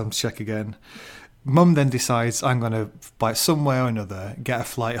say, tell them to check again. Mum then decides, I'm going to, by some way or another, get a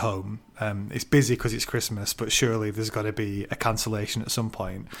flight home. It's busy because it's Christmas, but surely there's got to be a cancellation at some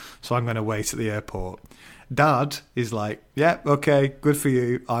point. So I'm going to wait at the airport. Dad is like, yeah, okay, good for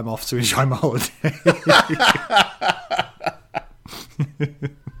you. I'm off to enjoy my holiday.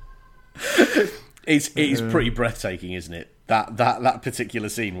 It's pretty breathtaking, isn't it? That particular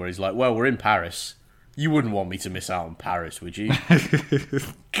scene where he's like, well, we're in Paris. You wouldn't want me to miss out on Paris, would you?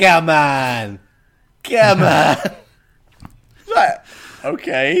 Come on. Like,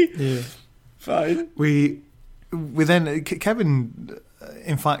 okay. Yeah. Fine. We then, Kevin,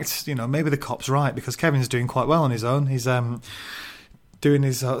 in fact, maybe the cop's right, because Kevin's doing quite well on his own. He's doing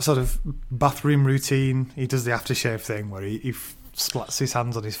his sort of bathroom routine. He does the aftershave thing where he splats his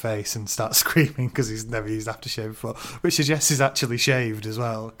hands on his face and starts screaming because he's never used aftershave before, which suggests he's actually shaved as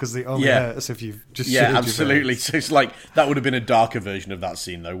well, because it only hurts if you've just shaved absolutely. your face. So it's like, that would have been a darker version of that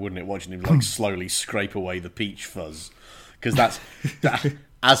scene, though, wouldn't it? Watching him like slowly scrape away the peach fuzz, because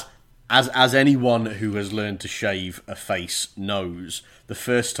as anyone who has learned to shave a face knows, the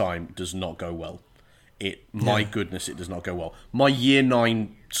first time does not go well. My goodness, it does not go well. My year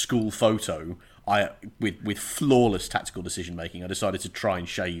 9 school photo, with flawless tactical decision making, I decided to try and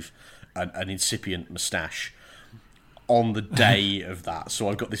shave an incipient moustache on the day of that. So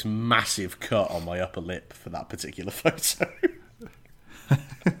I've got this massive cut on my upper lip for that particular photo.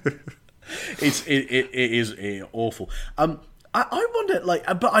 It is awful. I wonder,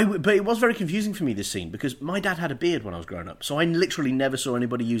 but it was very confusing for me, this scene, because my dad had a beard when I was growing up, so I literally never saw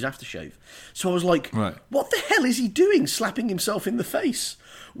anybody use aftershave. So I was like, What the hell is he doing, slapping himself in the face?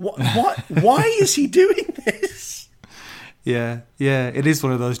 Why is he doing this? Yeah, it is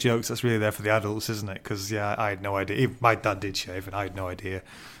one of those jokes that's really there for the adults, isn't it? Because, I had no idea. My dad did shave, and I had no idea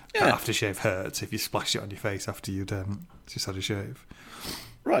that aftershave hurts if you splash it on your face after you'd just had a shave.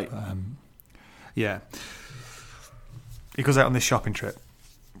 Right. Yeah. He goes out on this shopping trip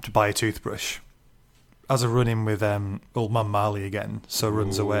to buy a toothbrush. Has a run-in with old man Marley again, so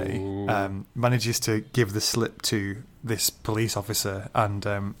runs away. Manages to give the slip to this police officer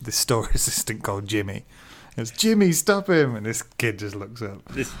and this store assistant called Jimmy. It's Jimmy, stop him! And this kid just looks up.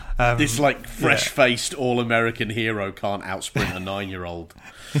 This like fresh-faced all-American hero can't outsprint a 9-year-old.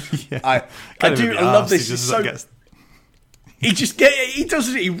 I love this. He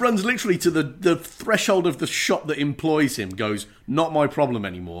does it. He runs literally to the threshold of the shop that employs him, goes, not my problem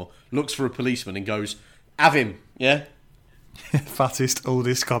anymore, looks for a policeman and goes, have him, yeah? Fattest,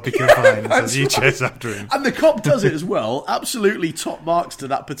 oldest cop he can find, as you chase after him. And the cop does it as well. Absolutely top marks to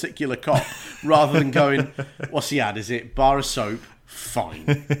that particular cop, rather than going, what's he had? Is it bar of soap?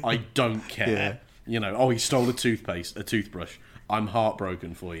 Fine. I don't care. Yeah. He stole a toothbrush. I'm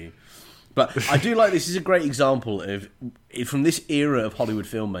heartbroken for you. But I do like this. This is a great example of, from this era of Hollywood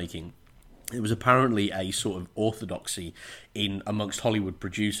filmmaking, it was apparently a sort of orthodoxy amongst Hollywood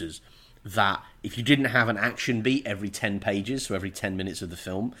producers that if you didn't have an action beat every 10 pages, so every 10 minutes of the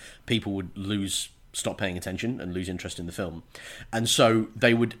film, people would stop paying attention and lose interest in the film. And so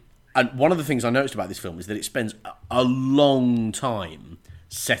they would... And one of the things I noticed about this film is that it spends a long time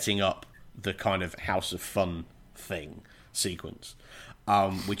setting up the kind of House of Fun thing sequence.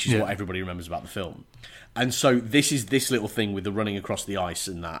 Which is what everybody remembers about the film. And so this is this little thing with the running across the ice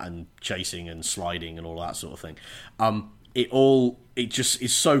and that, and chasing and sliding and all that sort of thing. It just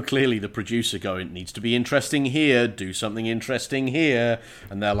is so clearly the producer going, needs to be interesting here, do something interesting here.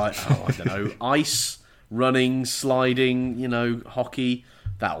 And they're like, I don't know, ice, running, sliding, hockey.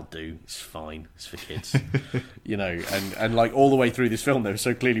 That'll do. It's fine. It's for kids. And like all the way through this film, they were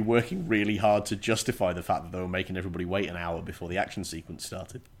so clearly working really hard to justify the fact that they were making everybody wait an hour before the action sequence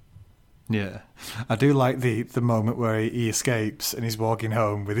started. Yeah. I do like the moment where he escapes and he's walking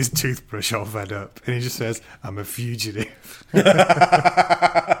home with his toothbrush all fed up and he just says, I'm a fugitive.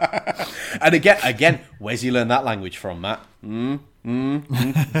 And again, where's he learned that language from, Matt?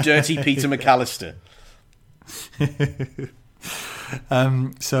 Dirty Peter McAllister.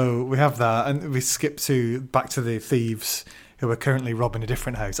 So we have that, and we skip back to the thieves who are currently robbing a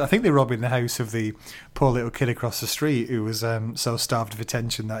different house. I think they're robbing the house of the poor little kid across the street who was so starved of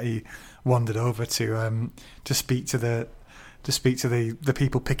attention that he wandered over to speak to the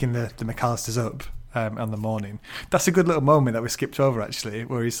people picking the McAllisters up on the morning. That's a good little moment that we skipped over, actually,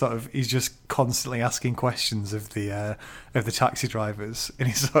 where he's just constantly asking questions of the taxi drivers, and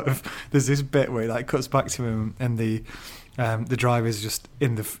there's this bit where it cuts back to him and the driver's just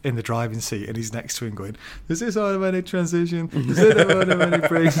in the driving seat and he's next to him going, is this automatic transition? Is it automatic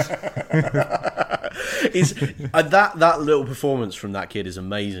brakes? That little performance from that kid is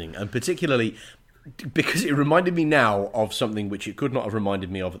amazing, and particularly because it reminded me now of something which it could not have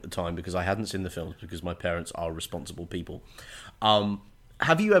reminded me of at the time, because I hadn't seen the films, because my parents are responsible people.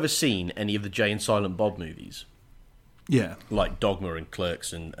 Have you ever seen any of the Jay and Silent Bob movies? Yeah. Like Dogma and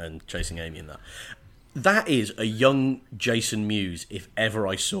Clerks and Chasing Amy and that. That is a young Jason Mewes, if ever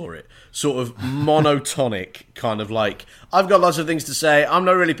I saw it. Sort of monotonic, kind of like, I've got lots of things to say, I'm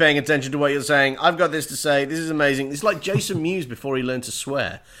not really paying attention to what you're saying, I've got this to say, this is amazing. It's like Jason Mewes before he learned to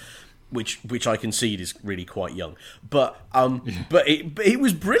swear, which I concede is really quite young. But it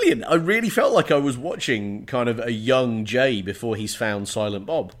was brilliant. I really felt like I was watching kind of a young Jay before he's found Silent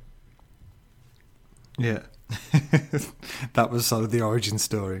Bob. Yeah. That was sort of the origin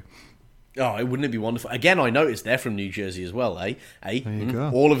story. Oh, wouldn't it be wonderful? Again, I noticed they're from New Jersey as well, eh? There you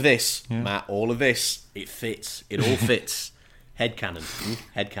go. All of this, yeah. Matt, all of this, it fits. It all fits. Headcanon.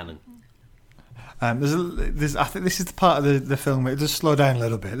 Headcanon. I think this is the part of the film where it does slow down a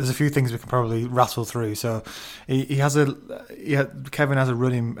little bit. There's a few things we can probably rattle through. So Kevin has a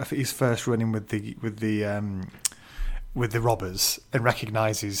run-in. I think his first run-in with the robbers, and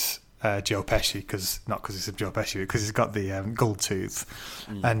recognises Joe Pesci not because it's Joe Pesci, because he's got the gold tooth,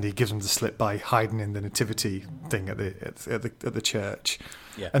 and he gives him the slip by hiding in the nativity thing at the church.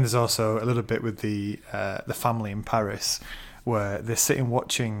 Yeah. And there's also a little bit with the family in Paris, where they're sitting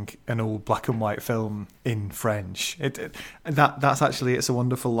watching an old black and white film in French. That's actually It's a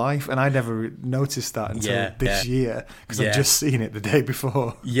Wonderful Life, and I never noticed that until this year, because I've just seen it the day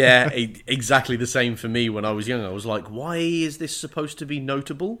before. Yeah, exactly the same for me when I was young. I was like, why is this supposed to be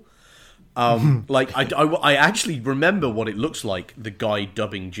notable? I actually remember what it looks like, the guy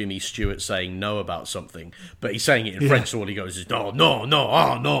dubbing Jimmy Stewart saying no about something, but he's saying it in French, so all he goes is, no, oh,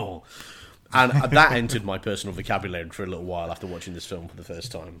 no. And that entered my personal vocabulary for a little while after watching this film for the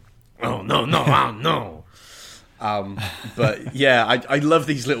first time. Oh, no, oh, no. But yeah, I love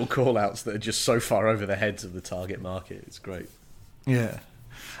these little call-outs that are just so far over the heads of the target market. It's great. Yeah.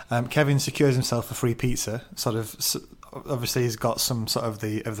 Kevin secures himself a free pizza. Obviously, he's got some sort of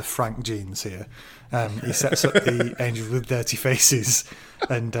the Frank genes here. He sets up the Angels with Dirty Faces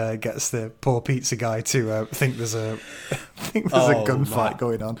and gets the poor pizza guy to think there's a gunfight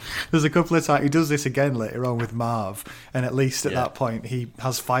going on. There's a couple of times he does this again later on with Marv, and at least at that point he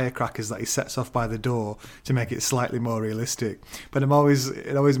has firecrackers that he sets off by the door to make it slightly more realistic. But it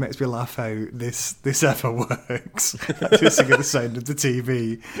always makes me laugh how this ever works. That hissing at the sound of the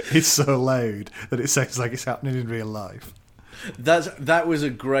TV is so loud that it sounds like it's happening in real life. This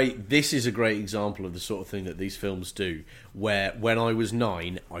is a great example of the sort of thing that these films do, where when I was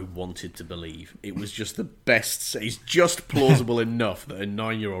 9, I wanted to believe. It was just the best. It's just plausible enough that a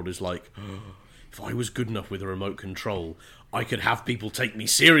 9-year-old is like, if I was good enough with a remote control, I could have people take me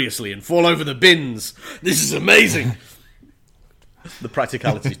seriously and fall over the bins. This is amazing. The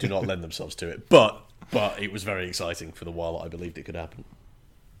practicalities do not lend themselves to it, but it was very exciting for the while that I believed it could happen.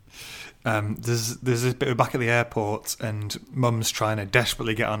 There's a bit of back at the airport, and Mum's trying to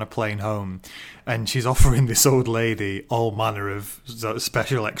desperately get on a plane home, and she's offering this old lady all manner of sort of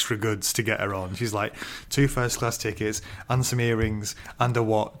special extra goods to get her on. She's like 2 first-class tickets and some earrings and a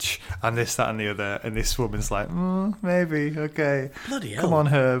watch and this, that and the other, and this woman's like, maybe, okay. Bloody hell. Come on,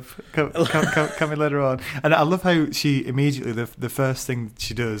 Herb. Come we let her on. And I love how she immediately, the first thing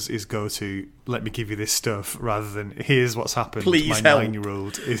she does is go to, let me give you this stuff, rather than, here's what's happened. Please my help.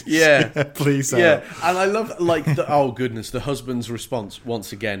 9-year-old is... Yeah. Please help. Yeah, and I love, oh goodness, the husband's response,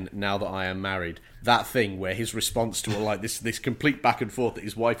 once again, now that I am married, that thing where his response to this complete back and forth that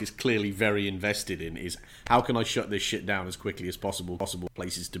his wife is clearly very invested in is, how can I shut this shit down as quickly as possible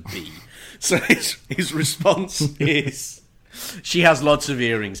places to be. So his response is, she has lots of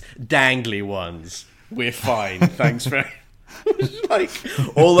earrings, dangly ones, we're fine, thanks very like,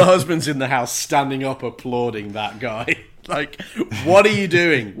 all the husbands in the house standing up applauding that guy. Like, what are you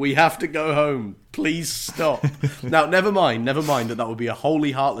doing? We have to go home. Please stop. Now, never mind that would be a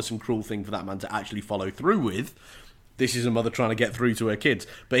wholly heartless and cruel thing for that man to actually follow through with. This is a mother trying to get through to her kids.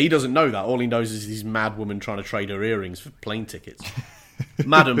 But he doesn't know that. All he knows is this mad woman trying to trade her earrings for plane tickets.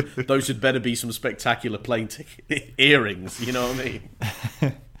 Madam, those had better be some spectacular plane ticket earrings. You know what I mean?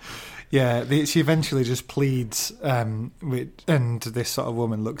 Yeah, she eventually just pleads, and this sort of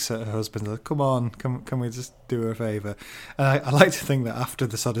woman looks at her husband and like, come on, can we just do her a favour? And I like to think that after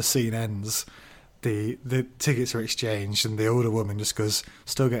the sort of scene ends, the tickets are exchanged and the older woman just goes,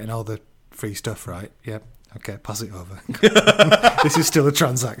 still getting all the free stuff, right? Yep. Okay, pass it over. This is still a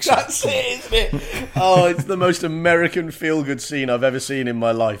transaction. That's it, isn't it? Oh, it's the most American feel-good scene I've ever seen in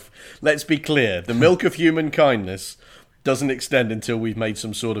my life. Let's be clear, the milk of human kindness doesn't extend until we've made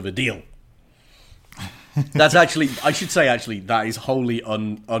some sort of a deal. That's actually, I should say, that is wholly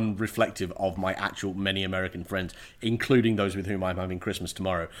unreflective of my actual many American friends, including those with whom I'm having Christmas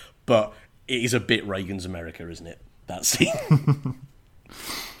tomorrow. But it is a bit Reagan's America, isn't it? That scene.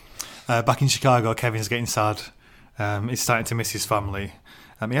 Back in Chicago, Kevin's getting sad. He's starting to miss his family.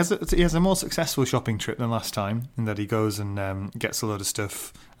 He has a more successful shopping trip than last time, in that he goes and gets a load of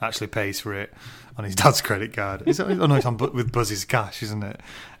stuff, actually pays for it on his dad's credit card. It's on with Buzzy's cash, isn't it?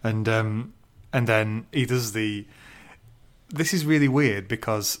 And then he does the... This is really weird,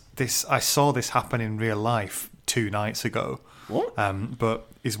 because I saw this happen in real life 2 nights ago. What? But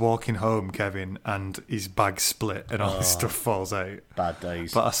he's walking home, Kevin, and his bag's split and all his stuff falls out. Bad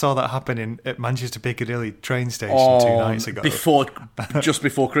days. But I saw that happen at Manchester Piccadilly train station 2 nights ago. Just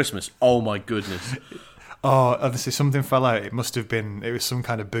before Christmas. Oh my goodness. Oh, honestly, something fell out. It must have been, it was some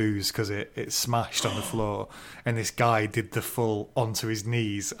kind of booze because it smashed on the floor. And this guy did the full onto his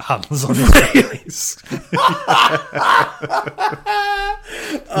knees, hands on his face.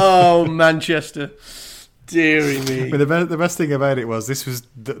 Oh, Manchester. Deary me. But the best thing about it was this was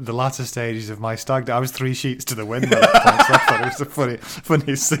the latter stages of my stag do. I was 3 sheets to the wind at that point, so I thought it was the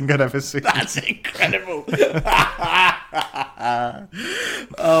funniest thing I'd ever seen. That's incredible.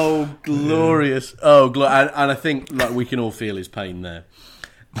 Oh, glorious. Oh, and I think like we can all feel his pain there.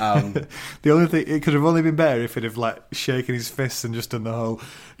 The only thing, it could have only been better if he'd have like shaken his fists and just done the whole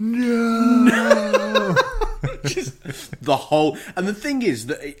no. Just the whole, and the thing is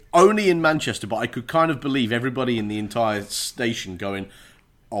that only in Manchester, but I could kind of believe everybody in the entire station going,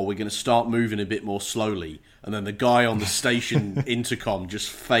 "Oh, we're going to start moving a bit more slowly," and then the guy on the station intercom just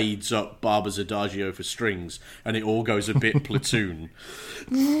fades up Barber's Adagio for strings, and it all goes a bit Platoon.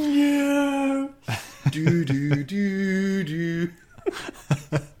 No, do do do do.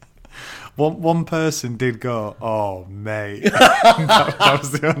 One person did go, "Oh, mate." that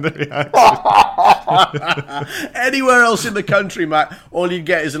was the only reaction. Anywhere else in the country, Matt, all you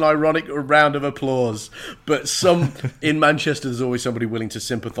get is an ironic round of applause. But in Manchester, there's always somebody willing to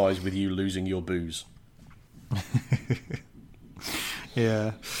sympathise with you losing your booze.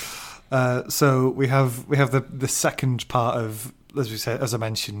 Yeah. So we have the second part of, as I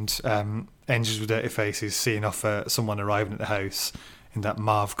mentioned, Angels with Dirty Faces seeing off someone arriving at the house. And that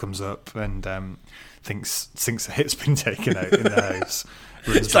Marv comes up and thinks a hit's been taken out in the house.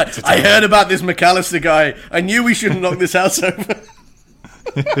 It's like, I heard about this McAllister guy. I knew we shouldn't knock this house over.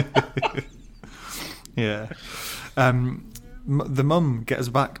 Yeah. The mum gets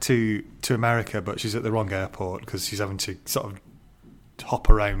back to America, but she's at the wrong airport because she's having to sort of hop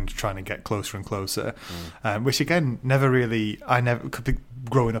around trying to get closer and closer. Which again, could be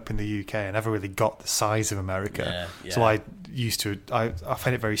growing up in the UK, I never really got the size of America. Yeah. So I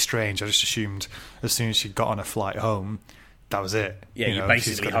find it very strange. I just assumed as soon as she got on a flight home, that was it. Yeah, you're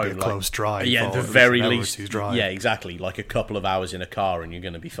basically home. Be a close drive. Yeah, at the very least. Yeah, exactly. Like a couple of hours in a car and you're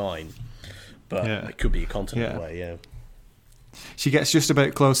going to be fine. But it could be a continent away, yeah. She gets just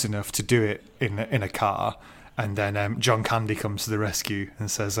about close enough to do it in a car, and then John Candy comes to the rescue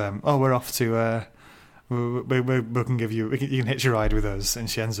and says, "Oh, we're off to we can give you you can hitch a ride with us." And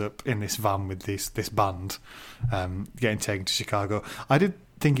she ends up in this van with this band, getting taken to Chicago. I did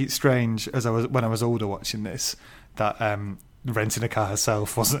think it's strange when I was older watching this that renting a car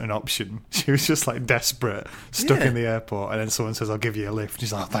herself wasn't an option. She was just like desperate, stuck in the airport, and then someone says, "I'll give you a lift."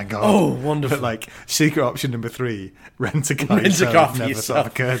 She's like, "Oh, thank God." Oh, wonderful. But like secret option number 3, rent a car. Rent a car for never yourself. Sort of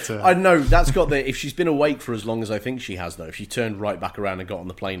occurred to her. I know that's got the. If she's been awake for as long as I think she has, though, if she turned right back around and got on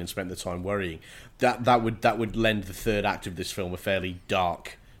the plane and spent the time worrying, that would lend the third act of this film a fairly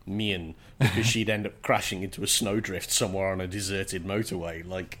dark mien, because she'd end up crashing into a snowdrift somewhere on a deserted motorway.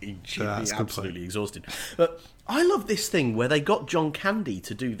 Like she'd be absolutely exhausted. But I love this thing where they got John Candy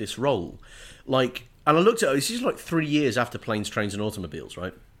to do this role. Like, and I looked at it, this is like 3 years after Planes, Trains and Automobiles,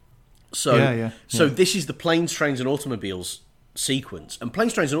 right? So, So this is the Planes, Trains and Automobiles sequence. And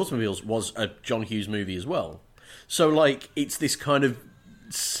Planes, Trains and Automobiles was a John Hughes movie as well. So, like, it's this kind of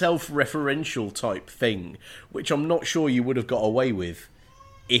self-referential type thing, which I'm not sure you would have got away with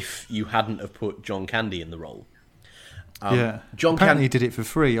if you hadn't have put John Candy in the role. John Candy did it for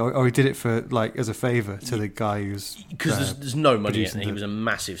free, or he did it for like as a favour to the guy who's because there's no money in it. He was a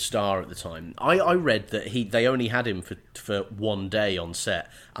massive star at the time. I read that they only had him for 1 day on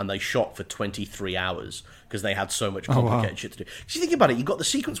set, and they shot for 23 hours because they had so much complicated shit to do. Because you think about it, you've got the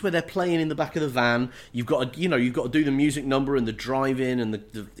sequence where they're playing in the back of the van. You've got to do the music number and the drive-in,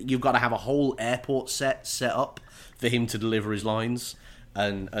 and you've got to have a whole airport set up for him to deliver his lines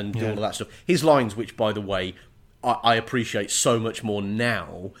and do all of that stuff. His lines, which by the way, I appreciate so much more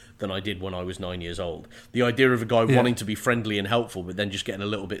now than I did when I was 9 years old. The idea of a guy wanting to be friendly and helpful, but then just getting a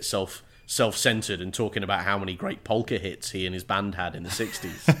little bit self-centered and talking about how many great polka hits he and his band had in the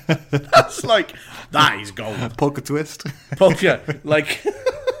 60s. That's like, that is gold. Polka twist. Polka, like...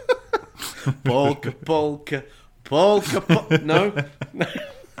 polka. No?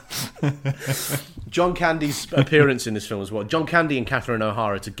 John Candy's appearance in this film as well. John Candy and Catherine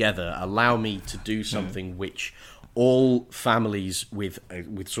O'Hara together allow me to do something which all families with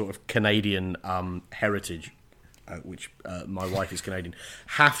sort of Canadian heritage, which my wife is Canadian,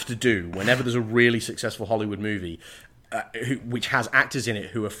 have to do whenever there's a really successful Hollywood movie which has actors in it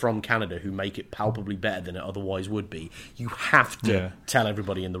who are from Canada who make it palpably better than it otherwise would be. You have to tell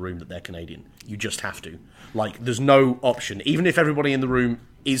everybody in the room that they're Canadian. You just have to. Like, there's no option. Even if everybody in the room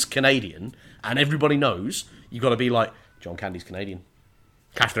is Canadian and everybody knows, you've got to be like, John Candy's Canadian.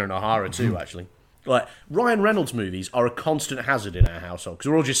 Catherine O'Hara too, actually. Like, Ryan Reynolds movies are a constant hazard in our household because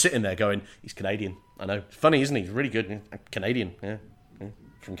we're all just sitting there going, he's Canadian. I know. Funny, isn't he? He's really good. Canadian. Yeah.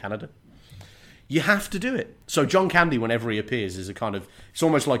 From Canada. You have to do it. So John Candy, whenever he appears, is a kind of... It's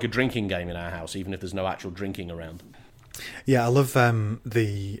almost like a drinking game in our house, even if there's no actual drinking around. Yeah, I love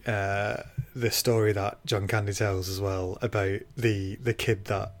the story that John Candy tells as well about the kid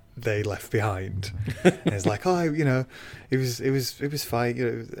that they left behind. And it's like, it was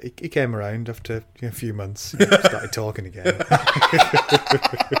fine. He came around after a few months, started talking again.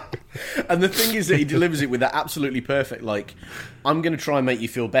 And the thing is that he delivers it with that absolutely perfect, like, I'm going to try and make you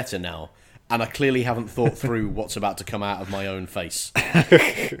feel better now, and I clearly haven't thought through what's about to come out of my own face.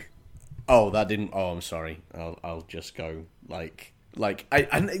 That didn't. Oh, I'm sorry. I'll just go but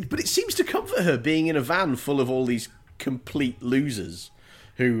it seems to comfort her being in a van full of all these complete losers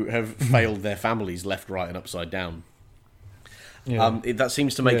who have failed their families left, right, and upside down. Yeah. That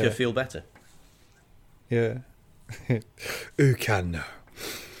seems to make her feel better. Yeah. Who can know?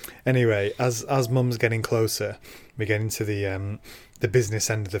 Anyway, as Mum's getting closer, we get into the business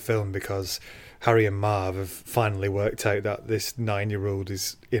end of the film because Harry and Marv have finally worked out that this 9-year-old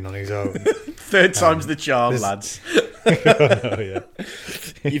is in on his own. Third time's the charm, lads. Oh, no, yeah.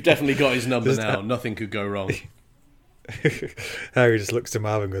 You've definitely got his number now. Nothing could go wrong. Harry just looks to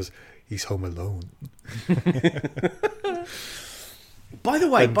Marv and goes, he's home alone. By the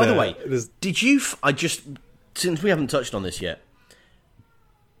way, did you... since we haven't touched on this yet,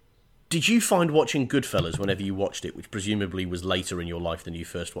 did you find watching Goodfellas whenever you watched it, which presumably was later in your life than you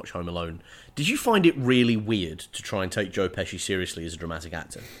first watched Home Alone, did you find it really weird to try and take Joe Pesci seriously as a dramatic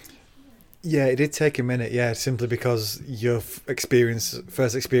actor? Yeah, it did take a minute, simply because your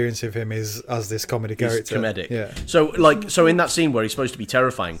first experience of him is as this comedy character. He's comedic. Yeah. So in that scene where he's supposed to be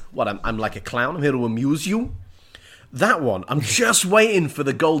terrifying, I'm like a clown, I'm here to amuse you? That one, I'm just waiting for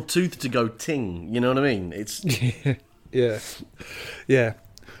the gold tooth to go ting, you know what I mean? It's... Yeah.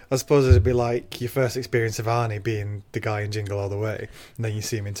 I suppose it'd be like your first experience of Arnie being the guy in Jingle All the Way, and then you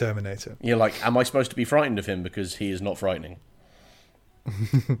see him in Terminator. You're like, am I supposed to be frightened of him because he is not frightening?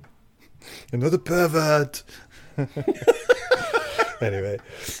 Another pervert. Anyway.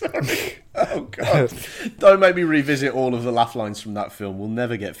 Sorry. Oh, God. Don't make me revisit all of the laugh lines from that film. We'll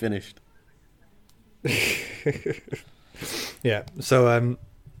never get finished. Yeah, so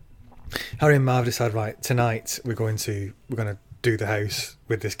Harry and Marv decide, right, tonight we're going to do the house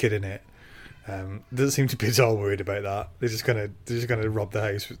with this kid in it. Doesn't seem to be at all worried about that. They're just gonna rob the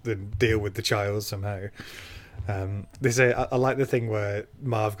house and deal with the child somehow. They say I like the thing where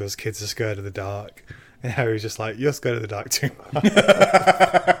Marv goes, "Kids are scared of the dark," and Harry's just like, "You're scared of the dark too."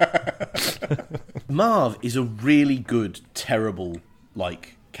 Marv is a really good, terrible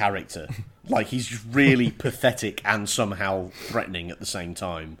character. He's really pathetic and somehow threatening at the same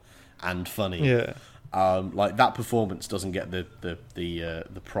time, and funny. Yeah. That performance doesn't get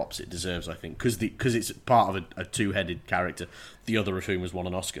the props it deserves, I think, because it's part of a two-headed character, the other of whom has won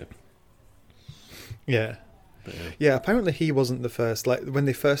an Oscar. Yeah. Yeah, apparently he wasn't the first. When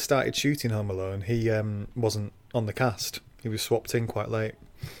they first started shooting Home Alone, he wasn't on the cast. He was swapped in quite late.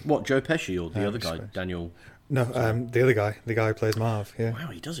 What, Joe Pesci or the other guy, Daniel? No, the other guy, the guy who plays Marv. Yeah.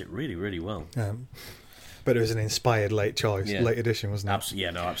 Wow, he does it really, really well. But it was an inspired late choice, late edition, wasn't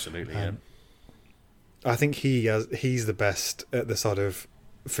it? Absolutely. Yeah. I think he's the best at the sort of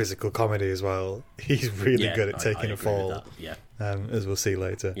physical comedy as well. He's really good at taking a fall. Yeah. As we'll see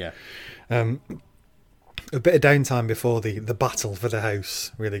later. Yeah. A bit of downtime before the battle for the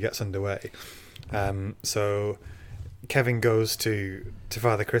house really gets underway. So Kevin goes to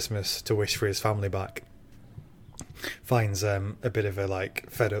Father Christmas to wish for his family back. Finds a bit of a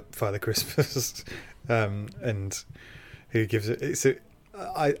fed up Father Christmas, and who gives it.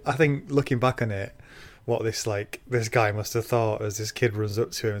 I think looking back on it, what this guy must have thought as this kid runs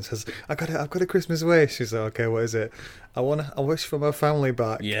up to him and says, I've got a Christmas wish. He's like, okay, what is it? I wish for my family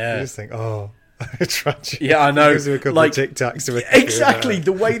back. Yeah. You just think, oh, tragic. Yeah, I know. Gives him a couple of Tic Tacs to exactly.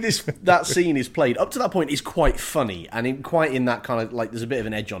 The way that scene is played up to that point is quite funny, and in that kind of there's a bit of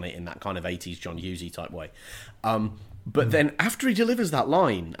an edge on it in that kind of 80s John Hughesy type way. But then after he delivers that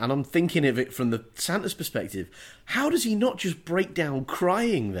line, and I'm thinking of it from the Santa's perspective, how does he not just break down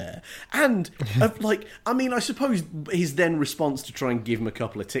crying there? And I suppose his then response to try and give him a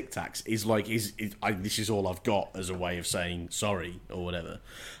couple of Tic Tacs is this is all I've got as a way of saying sorry or whatever.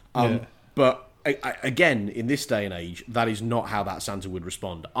 But again, in this day and age, that is not how that Santa would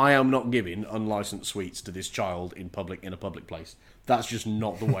respond. I am not giving unlicensed sweets to this child in a public place. That's just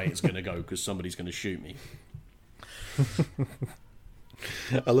not the way it's going to go because somebody's going to shoot me.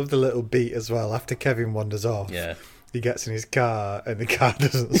 I love the little beat as well after Kevin wanders off. Yeah. he gets in his car and the car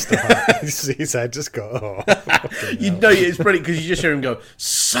doesn't start. His head just go, oh. You know it's brilliant because you just hear him go,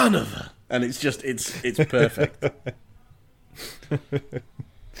 "Son of a," and it's perfect.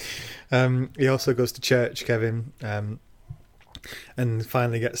 He also goes to church, Kevin, and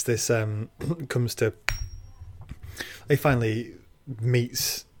finally gets this. He finally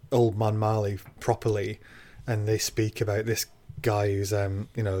meets Old Man Marley properly, and they speak about this guy who's,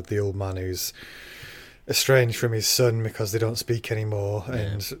 the old man who's estranged from his son because they don't speak anymore,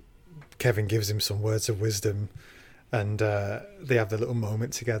 and Kevin gives him some words of wisdom, and they have their little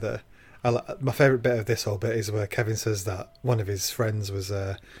moment together. My favourite bit of this whole bit is where Kevin says that one of his friends was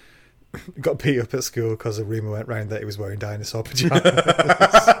got beat up at school because a rumour went round that he was wearing dinosaur pyjamas.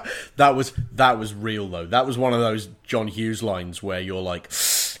 That was real though. That was one of those John Hughes lines where you're like,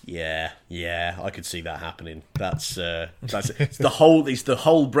 yeah, I could see that happening. That's it's the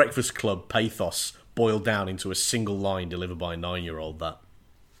whole Breakfast Club pathos boiled down into a single line delivered by a 9-year-old. That.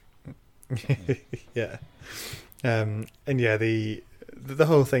 Yeah, and yeah, the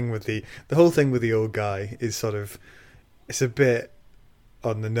whole thing with the old guy is sort of, it's a bit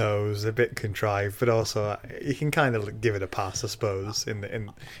on the nose, a bit contrived, but also you can kind of give it a pass, I suppose.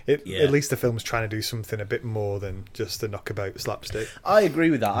 At least the film's trying to do something a bit more than just the knockabout slapstick. I agree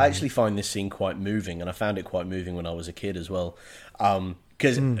with that. I actually find this scene quite moving, and I found it quite moving when I was a kid as well.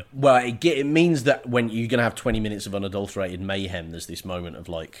 Because it means that when you're going to have 20 minutes of unadulterated mayhem, there's this moment of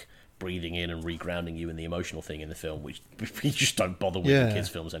like breathing in and regrounding you in the emotional thing in the film, which we just don't bother with in kids'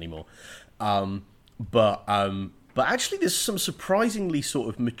 films anymore. But actually, there's some surprisingly sort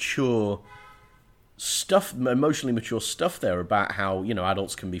of mature stuff, emotionally mature stuff there about how,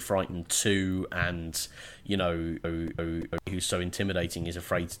 adults can be frightened too, and, who's so intimidating, he's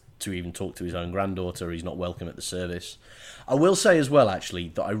afraid to even talk to his own granddaughter, he's not welcome at the service. I will say as well, actually,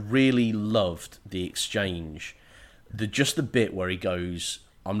 that I really loved the exchange, just the bit where he goes,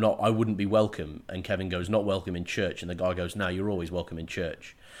 I wouldn't be welcome, and Kevin goes, not welcome in church, and the guy goes, no, you're always welcome in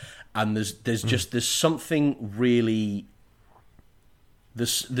church. And there's something really,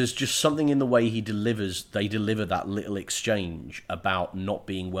 there's just something in the way they deliver that little exchange about not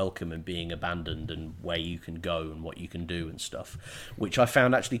being welcome and being abandoned and where you can go and what you can do and stuff, which I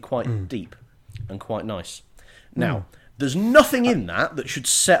found actually quite deep and quite nice. Now, there's nothing in that should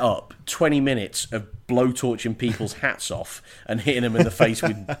set up 20 minutes of blowtorching people's hats off and hitting them in the face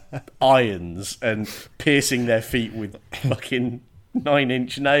with irons and piercing their feet with fucking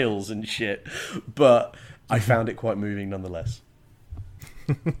 9-inch nails and shit, but I found it quite moving nonetheless.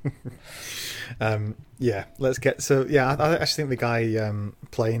 Let's get I actually think the guy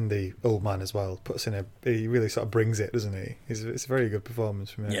playing the old man as well he really sort of brings it, doesn't he? It's a very good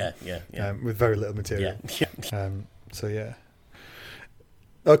performance from him. Yeah. With very little material. Yeah.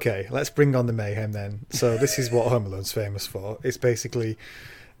 Okay, let's bring on the mayhem then. So this is what Home Alone's famous for. It's basically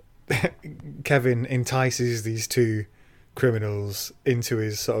Kevin entices these two criminals into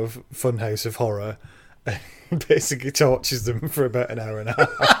his sort of funhouse of horror and basically tortures them for about an hour and a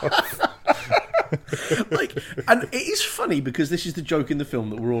half. And it is funny because this is the joke in the film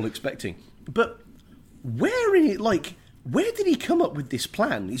that we're all expecting. But where did he come up with this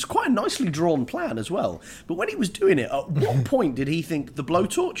plan? It's quite a nicely drawn plan as well. But when he was doing it, at what point did he think the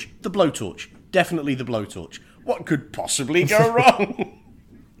blowtorch? The blowtorch. Definitely the blowtorch. What could possibly go wrong?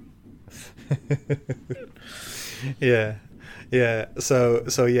 Yeah. So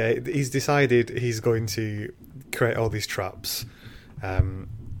he's decided he's going to create all these traps.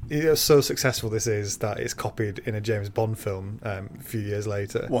 So successful this is that it's copied in a James Bond film a few years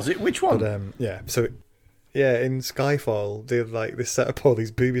later. Was it? Which one? But, in Skyfall, they set up all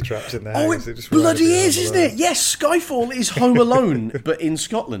these booby traps in there. Oh, it bloody is, isn't it? Yes, Skyfall is Home Alone, but in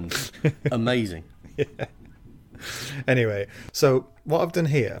Scotland. Amazing. Yeah. Anyway, so what I've done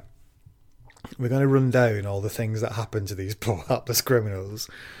here, we're going to run down all the things that happen to these poor hapless criminals,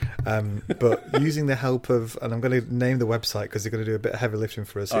 but using the help of, and I'm going to name the website because they're going to do a bit of heavy lifting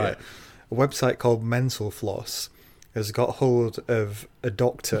for us here. Right. A website called Mental Floss has got hold of a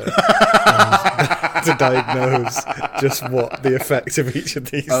doctor to diagnose just what the effect of each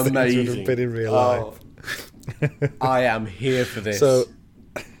of these things would have been in real life. I am here for this. So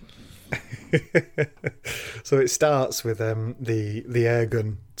it starts with the air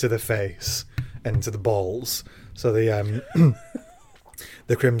gun to the face and to the balls. So the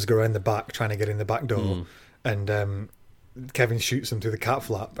crims go around the back trying to get in the back door, and Kevin shoots them through the cat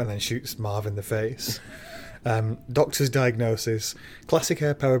flap and then shoots Marv in the face. Doctor's diagnosis: classic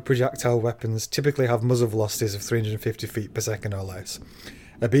air-powered projectile weapons typically have muzzle velocities of 350 feet per second or less.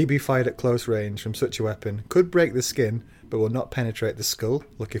 A BB fired at close range from such a weapon could break the skin but will not penetrate the skull,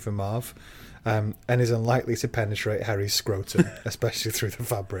 lucky for Marv. and is unlikely to penetrate Harry's scrotum, especially through the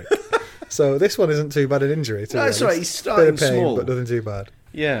fabric. So this one isn't too bad an injury. No, that's right. He's starting bit of pain, small, but nothing too bad.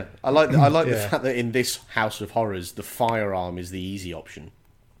 Yeah, I like the fact that in this House of Horrors, the firearm is the easy option.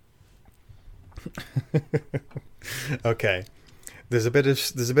 Okay, there's a bit of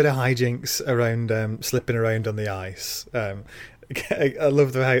hijinks around slipping around on the ice. I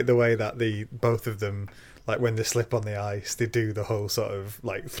love the way that both of them, like when they slip on the ice, they do the whole sort of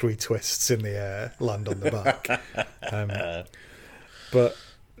like 3 twists in the air, land on the back. But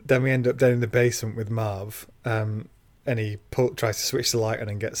then we end up down in the basement with Marv, and he tries to switch the light on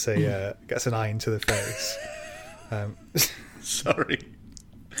and gets an eye into the face. Sorry.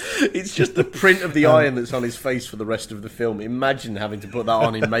 It's just the print of the iron that's on his face for the rest of the film. Imagine having to put that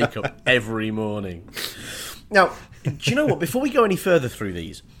on in makeup every morning. Now, do you know what? Before we go any further through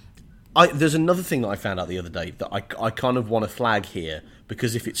these, there's another thing that I found out the other day that I kind of want to flag here,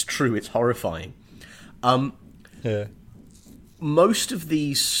 because if it's true, it's horrifying. Yeah. Most of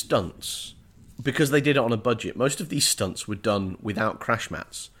these stunts, because they did it on a budget, most of these stunts were done without crash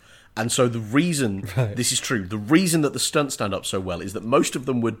mats. And so the reason, this is true, the reason that the stunts stand up so well is that most of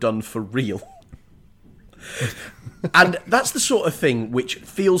them were done for real. And that's the sort of thing which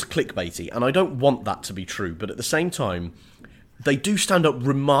feels clickbaity, and I don't want that to be true, but at the same time, they do stand up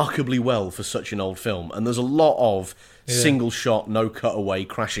remarkably well for such an old film, and there's a lot of single shot, no cutaway,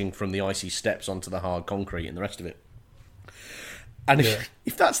 crashing from the icy steps onto the hard concrete and the rest of it. And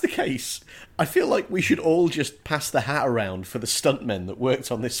if that's the case, I feel like we should all just pass the hat around for the stuntmen that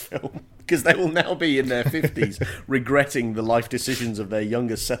worked on this film, because they will now be in their 50s regretting the life decisions of their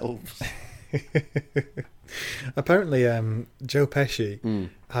younger selves. Apparently, Joe Pesci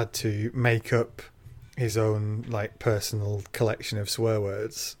had to make up his own like personal collection of swear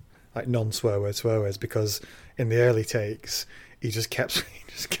words, like non-swear words, because in the early takes he just kept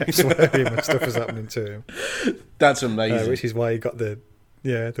swearing when stuff was happening to him. That's amazing. Which is why he got the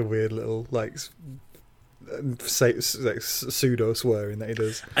weird little like pseudo swearing that he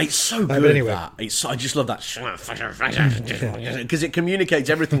does. It's so good. Anyway, that I just love that because it communicates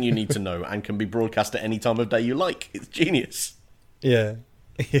everything you need to know and can be broadcast at any time of day you like. It's genius. Yeah.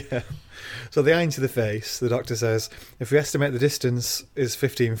 So the eye into the face, the doctor says, if we estimate the distance is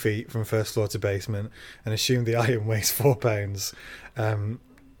 15 feet from first floor to basement and assume the iron weighs 4 pounds,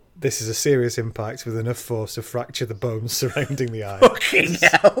 this is a serious impact with enough force to fracture the bones surrounding the eye. Fucking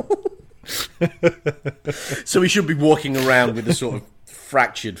hell. So he should be walking around with a sort of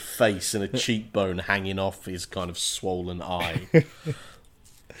fractured face and a cheekbone hanging off his kind of swollen eye.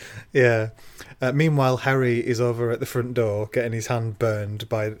 Yeah. Meanwhile, Harry is over at the front door getting his hand burned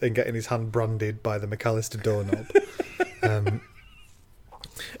and getting his hand branded by the McAllister doorknob.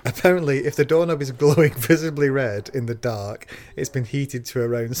 Apparently, if the doorknob is glowing visibly red in the dark, it's been heated to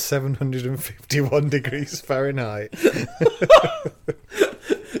around 751 degrees Fahrenheit.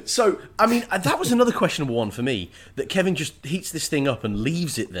 So, I mean, that was another questionable one for me, that Kevin just heats this thing up and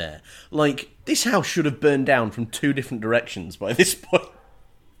leaves it there. Like, this house should have burned down from 2 different directions by this point.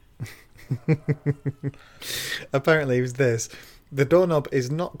 Apparently it was this. The doorknob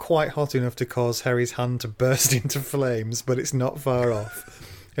is not quite hot enough to cause Harry's hand to burst into flames, but it's not far off.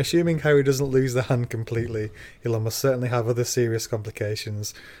 Assuming Harry doesn't lose the hand completely, he'll almost certainly have other serious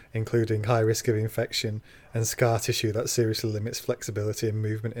complications, including high risk of infection and scar tissue that seriously limits flexibility and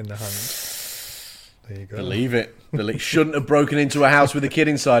movement in the hand. There you go. Believe it. Shouldn't have broken into a house with a kid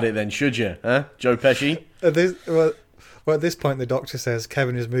inside it then, should you? Huh, Joe Pesci? Well, at this point, the doctor says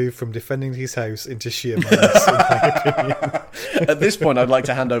Kevin has moved from defending his house into sheer malice, in my opinion. At this point, I'd like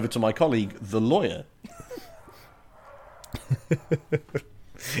to hand over to my colleague, the lawyer.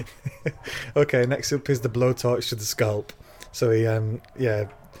 Okay, next up is the blowtorch to the scalp. So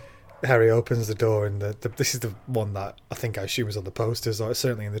Harry opens the door, and this is the one that I assume is on the posters, or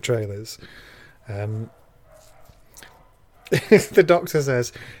certainly in the trailers. The doctor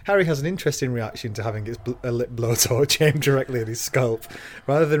says Harry has an interesting reaction to having a lit blowtorch aimed directly at his scalp.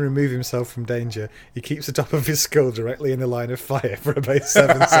 Rather than remove himself from danger, he keeps the top of his skull directly in the line of fire for about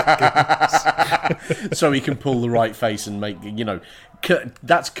 7 seconds. So he can pull the right face and make,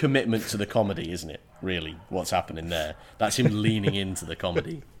 that's commitment to the comedy, isn't it? Really, what's happening there? That's him leaning into the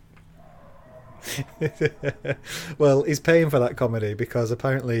comedy. Well, he's paying for that comedy because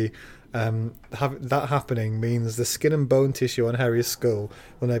apparently that happening means the skin and bone tissue on Harry's skull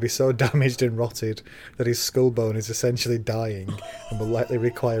will now be so damaged and rotted that his skull bone is essentially dying and will likely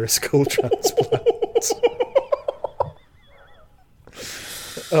require a skull transplant.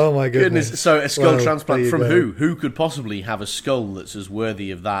 Oh my goodness. So a skull transplant from who? Who could possibly have a skull that's as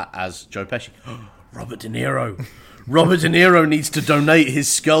worthy of that as Joe Pesci? Robert De Niro. Robert De Niro needs to donate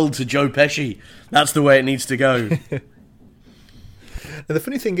his skull to Joe Pesci. That's the way it needs to go. And the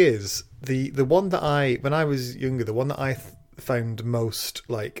funny thing is, the one that when I was younger, the one that I found most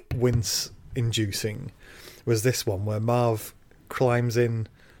like wince-inducing was this one where Marv climbs in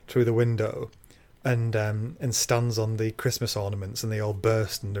through the window and stands on the Christmas ornaments and they all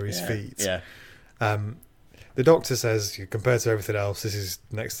burst under his feet. Yeah. The doctor says, compared to everything else, this is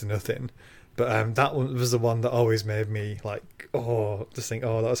next to nothing. But that one was the one that always made me like, just think,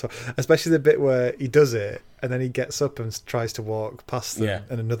 that's... Especially the bit where he does it and then he gets up and tries to walk past them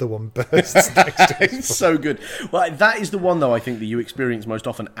and another one bursts next to him. It's so good. Well, that is the one, though, I think that you experience most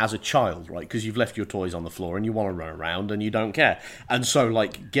often as a child, right? Because you've left your toys on the floor and you want to run around and you don't care. And so,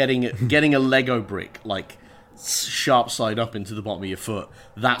 like, getting a Lego brick, like, sharp side up into the bottom of your foot,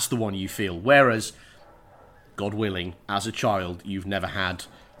 that's the one you feel. Whereas, God willing, as a child, you've never had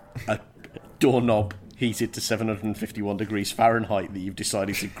a doorknob heated to 751 degrees Fahrenheit that you've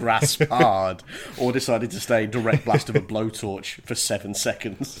decided to grasp hard, or decided to stay direct blast of a blowtorch for 7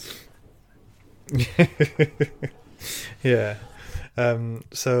 seconds. Yeah.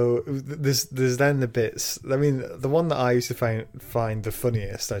 So there's then the bits. I mean, the one that I used to find the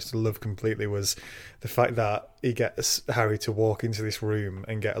funniest, I used to love completely, was the fact that he gets Harry to walk into this room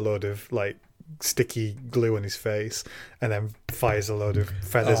and get a load of like sticky glue on his face, and then fires a load of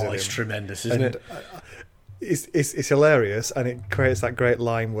feathers at him. It's tremendous, isn't it? It's hilarious, and it creates that great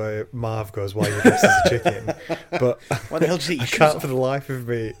line where Marv goes, "Why are you dressed as a chicken?" But why the hell does he? I can't for the life of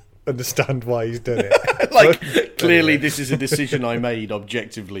me understand why he's done it. Like, clearly this is a decision I made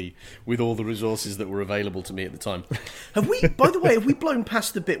objectively with all the resources that were available to me at the time. By the way, have we blown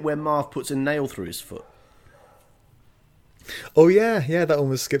past the bit where Marv puts a nail through his foot? Oh yeah, that one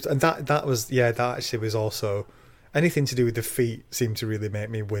was skipped, and that actually was also anything to do with the feet seemed to really make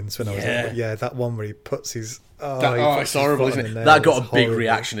me wince when I was little. But yeah, that one where he puts his it's horrible, isn't it? That got a big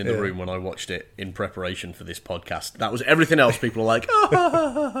reaction in the room when I watched it in preparation for this podcast. That was everything else. People are like,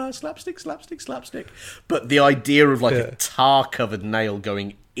 slapstick, slapstick, slapstick. But the idea of like a tar-covered nail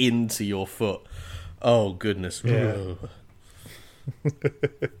going into your foot, oh goodness. Yeah.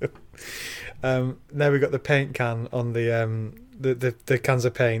 Now we've got the paint can on the cans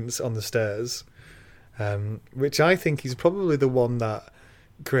of paints on the stairs, which I think is probably the one that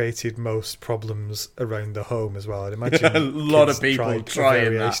created most problems around the home as well. I'd imagine a lot of people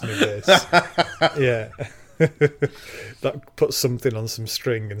trying that. Of this. Yeah. That put something on some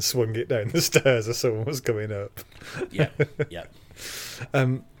string and swung it down the stairs as someone was going up. Yeah.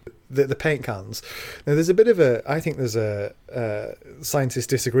 The paint cans. Now, there's a bit of I think there's a scientists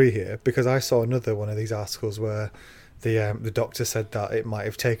disagree here, because I saw another one of these articles where the doctor said that it might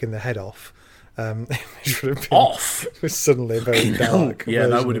have taken the head off. Which would have been off. It was suddenly a very dark. Yeah,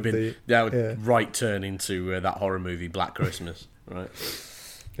 that would have been right turn into that horror movie Black Christmas, right?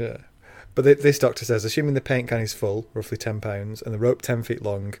 Yeah, but this doctor says, assuming the paint can is full, roughly £10, and the rope 10 feet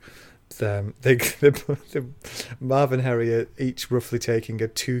long. Marv and Harry are each roughly taking a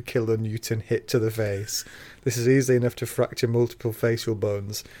 2 kilonewton hit to the face. This is easily enough to fracture multiple facial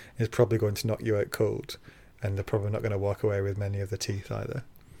bones and is probably going to knock you out cold. And they're probably not going to walk away with many of the teeth either.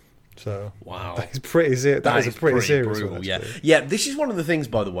 So wow, that is pretty serious. That is a pretty serious brutal one, yeah. This is one of the things,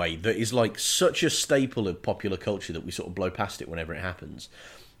 by the way, that is like such a staple of popular culture that we sort of blow past it whenever it happens.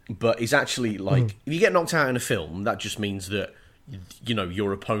 But it's actually like if you get knocked out in a film, that just means that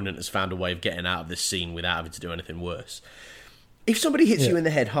your opponent has found a way of getting out of this scene without having to do anything worse. If somebody hits you in the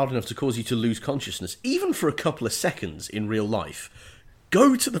head hard enough to cause you to lose consciousness, even for a couple of seconds in real life,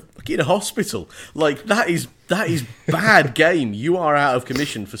 go to the fucking hospital. Like, that is bad game. You are out of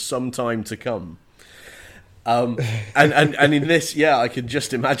commission for some time to come. And in this, I can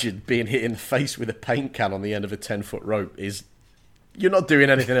just imagine being hit in the face with a paint can on the end of a 10-foot rope is... You're not doing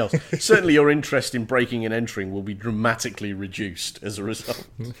anything else. Certainly your interest in breaking and entering will be dramatically reduced as a result.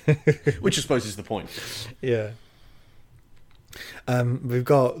 Which I suppose is the point. Yeah. We've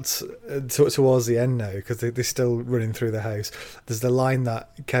got towards the end now, because they're still running through the house. There's the line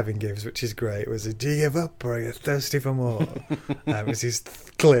that Kevin gives, which is great. Was it, "Do you give up, or are you thirsty for more?" Because he's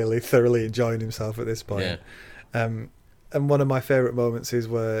clearly thoroughly enjoying himself at this point. Yeah. And one of my favourite moments is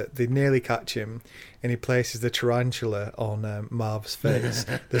where they nearly catch him and he places the tarantula on Marv's face.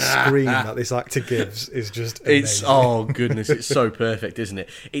 The scream that this actor gives is just amazing. Oh goodness, it's so perfect, isn't it?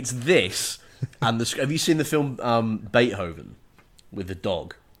 It's this and have you seen the film Beethoven with the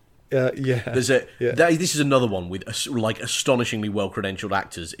dog? Yeah. This is another one with like astonishingly well-credentialed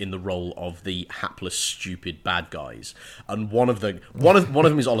actors in the role of the hapless, stupid bad guys. And one of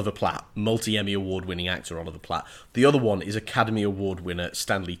them is Oliver Platt, multi-Emmy award-winning actor Oliver Platt. The other one is Academy Award winner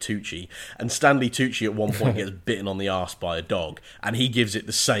Stanley Tucci. And Stanley Tucci at one point gets bitten on the arse by a dog, and he gives it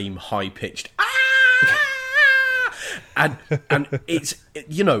the same high-pitched and it's,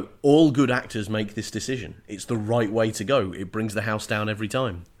 you know, all good actors make this decision. It's the right way to go. It brings the house down every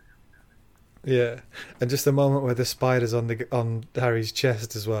time. Yeah, and just the moment where the spider's on Harry's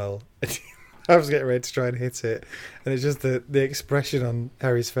chest as well. I was getting ready to try and hit it, and it's just the expression on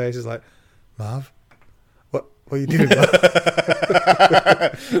Harry's face is like, Marv, what are you doing?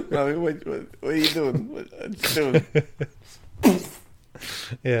 Marv, what are you doing? What are you doing?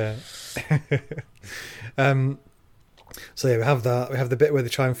 Yeah. So yeah, we have that. We have the bit where they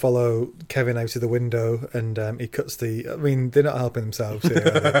try and follow Kevin out of the window, and he cuts the. I mean, they're not helping themselves here.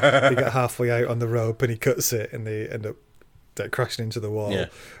 They get halfway out on the rope, and he cuts it, and they end up crashing into the wall. Yeah.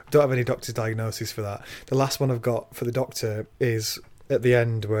 Don't have any doctor's diagnosis for that. The last one I've got for the doctor is at the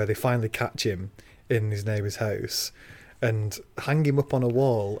end where they finally catch him in his neighbour's house and hang him up on a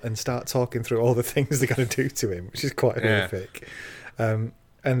wall and start talking through all the things they're going to do to him, which is quite horrific. And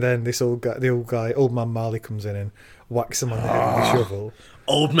then old man Marley comes in and whacks him on the head with a shovel.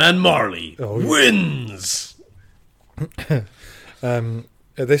 Old man Marley wins! At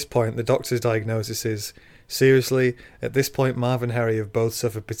this point, the doctor's diagnosis is, seriously, at this point, Marv and Harry have both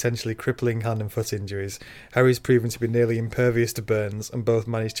suffered potentially crippling hand and foot injuries. Harry's proven to be nearly impervious to burns, and both have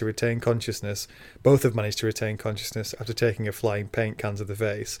managed to retain consciousness after taking a flying paint can to the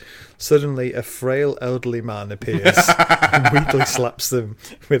face. Suddenly, a frail elderly man appears and weakly slaps them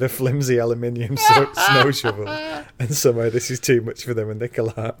with a flimsy aluminium snow shovel. And somehow this is too much for them and they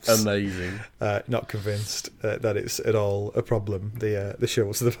collapse. Amazing. Not convinced that it's at all a problem, the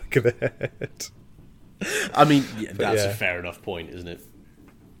shovel to the back of the head. I mean, that's a fair enough point, isn't it?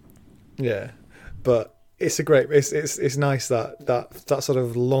 Yeah, but it's a great. It's nice that sort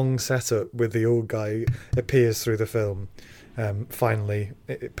of long setup with the old guy appears through the film. Finally,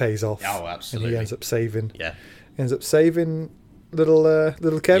 it pays off. Oh, absolutely. And he ends up saving. Yeah, little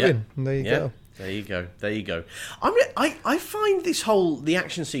Kevin. Yeah. And there you go. There you go. I find the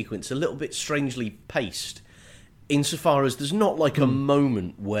action sequence a little bit strangely paced, insofar as there's not like a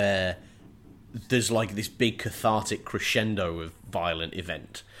moment where there's like this big cathartic crescendo of violent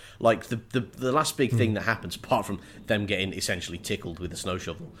event. Like the last big thing that happens, apart from them getting essentially tickled with a snow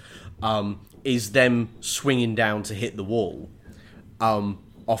shovel, is them swinging down to hit the wall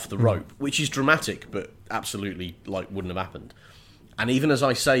off the rope, which is dramatic, but absolutely like wouldn't have happened. And even as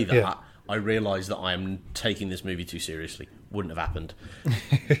I say that, I realise that I am taking this movie too seriously. Wouldn't have happened.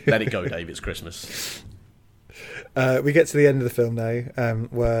 Let it go, Dave. It's Christmas. We get to the end of the film now,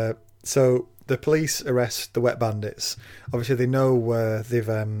 where the police arrest the wet bandits. Obviously, they know where they've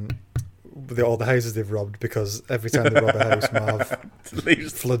all the houses they've robbed, because every time they rob a house, Marv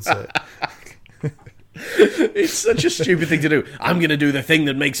floods it. It's such a stupid thing to do. I'm going to do the thing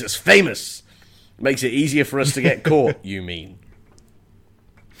that makes us famous. Makes it easier for us to get caught, you mean?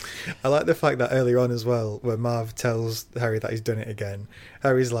 I like the fact that earlier on as well, where Marv tells Harry that he's done it again,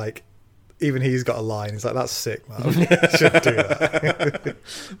 Harry's like, even he's got a line. He's like, "That's sick, Marv. Shouldn't do that."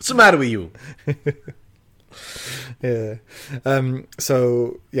 What's the matter with you? Yeah.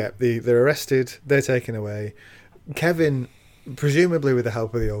 They're arrested. They're taken away. Kevin, presumably with the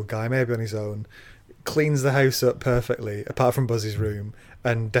help of the old guy, maybe on his own, cleans the house up perfectly, apart from Buzzy's room,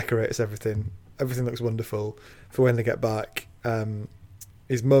 and decorates everything. Everything looks wonderful for when they get back.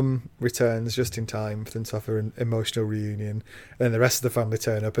 His mum returns just in time for them to have an emotional reunion. And then the rest of the family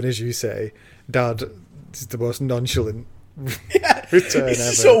turn up. And as you say, Dad is the most nonchalant return ever.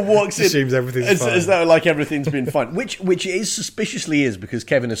 Sort of walks in, assumes everything's fine. As though like everything's been fine. Which is suspiciously is, because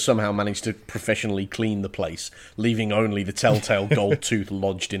Kevin has somehow managed to professionally clean the place, leaving only the telltale gold tooth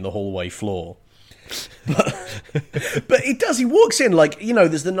lodged in the hallway floor. But it does. He walks in like, you know,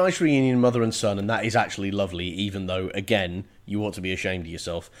 there's the nice reunion, mother and son, and that is actually lovely. Even though, again, you ought to be ashamed of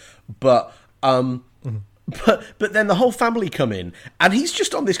yourself. But then the whole family come in, and he's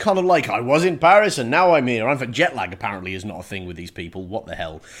just on this kind of like, I was in Paris and now I'm here. Jet lag apparently is not a thing with these people. What the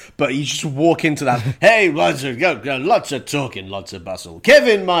hell? But you just walk into that. Hey, lots of talking, lots of bustle.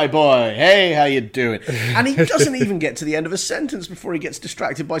 Kevin, my boy. Hey, how you doing? And he doesn't even get to the end of a sentence before he gets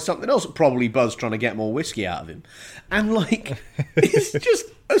distracted by something else. Probably Buzz trying to get more whiskey out of him. And like, it's just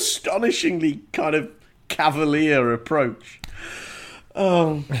astonishingly kind of cavalier approach.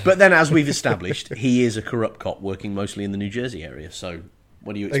 But then, as we've established, he is a corrupt cop working mostly in the New Jersey area. So,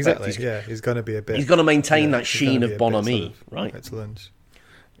 what do you expect? Exactly. He's going to be a bit. He's going to maintain that sheen of bonhomie, right? At lunch.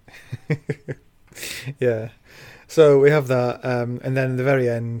 Yeah. So we have that, and then at the very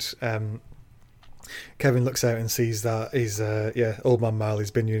end, Kevin looks out and sees that old man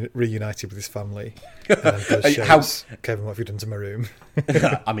Marley's been reunited with his family. And then Buzz shouts, Kevin, what have you done to my room?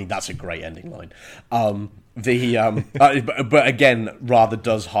 I mean, that's a great ending line. But again, rather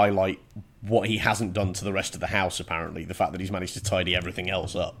does highlight what he hasn't done to the rest of the house, apparently. The fact that he's managed to tidy everything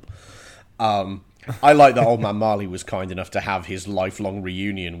else up. I like that old man Marley was kind enough to have his lifelong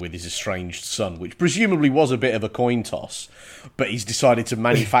reunion with his estranged son, which presumably was a bit of a coin toss, but he's decided to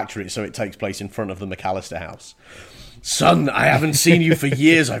manufacture it so it takes place in front of the McAllister house. Son, I haven't seen you for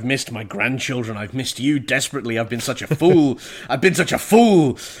years. I've missed my grandchildren. I've missed you desperately. I've been such a fool.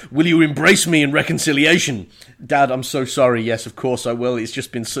 Will you embrace me in reconciliation? Dad, I'm so sorry. Yes, of course I will. It's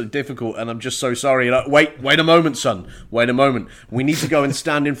just been so difficult, and I'm just so sorry. Wait a moment, son. Wait a moment. We need to go and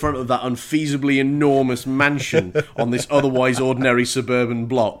stand in front of that unfeasibly enormous mansion on this otherwise ordinary suburban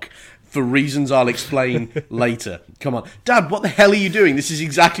block. For reasons I'll explain later. Come on. Dad, what the hell are you doing? This is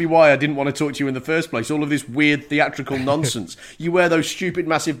exactly why I didn't want to talk to you in the first place. All of this weird theatrical nonsense. You wear those stupid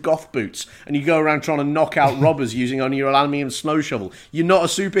massive goth boots and you go around trying to knock out robbers using only your aluminium snow shovel. You're not a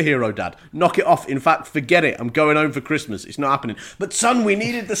superhero, Dad. Knock it off. In fact, forget it. I'm going home for Christmas. It's not happening. But son, we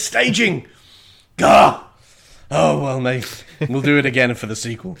needed the staging. Gah! Oh, well, mate. We'll do it again for the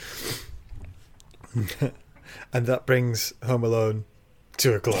sequel. And that brings Home Alone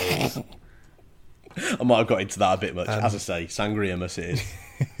to a close. I might have got into that a bit much. As I say, sangria must it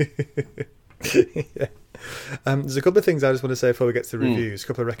is. Yeah. There's a couple of things I just want to say before we get to the reviews, a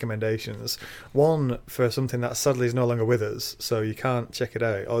couple of recommendations. One, for something that sadly is no longer with us, so you can't check it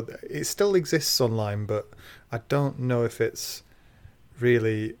out. Or it still exists online, but I don't know if it's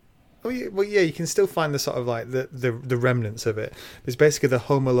really... Well, yeah, you can still find the sort of like the remnants of it. It's basically the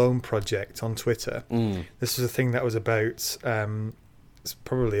Home Alone project on Twitter. This was a thing that was about... it's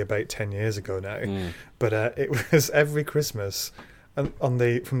probably about 10 years ago now, but it was every Christmas from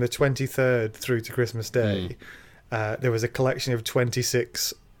the 23rd through to Christmas Day. There was a collection of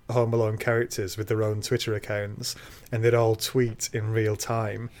 26 Home Alone characters with their own Twitter accounts, and they'd all tweet in real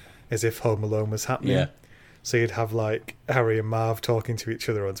time as if Home Alone was happening. Yeah. So you'd have like Harry and Marv talking to each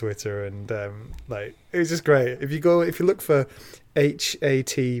other on Twitter, and like it was just great. If you look for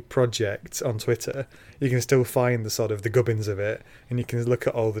HAT Project on Twitter, you can still find the sort of the gubbins of it, and you can look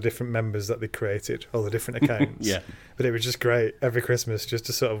at all the different members that they created, all the different accounts. Yeah. But it was just great every Christmas just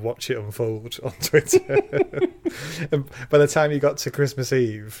to sort of watch it unfold on Twitter. And by the time you got to Christmas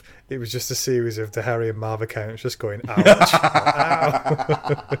Eve, it was just a series of the Harry and Marv accounts just going, ouch,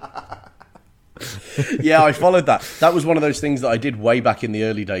 ow. Yeah, I followed that. That was one of those things that I did way back in the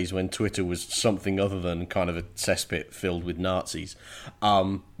early days when Twitter was something other than kind of a cesspit filled with Nazis.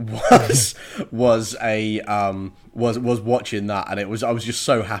 Was watching that, and I was just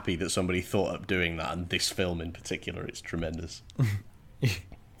so happy that somebody thought up doing that, and this film in particular, it's tremendous.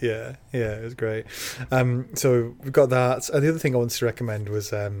 Yeah, it was great. So we've got that. The other thing I wanted to recommend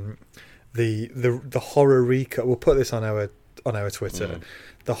was the horror recut. We'll put this on our Twitter.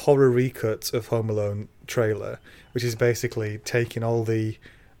 The horror recut of Home Alone trailer, which is basically taking all like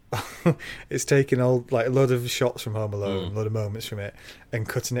a load of shots from Home Alone, a load of moments from it, and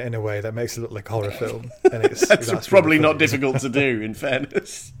cutting it in a way that makes it look like a horror film. And that's probably really not difficult to do, in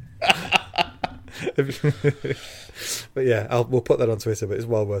fairness. But yeah, we'll put that on Twitter. But it's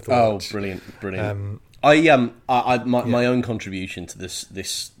well worth a watch. Oh, brilliant! My own contribution to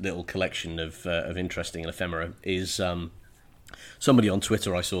this little collection of interesting and ephemera is. Somebody on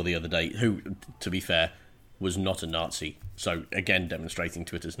Twitter I saw the other day, who, to be fair, was not a Nazi. So again, demonstrating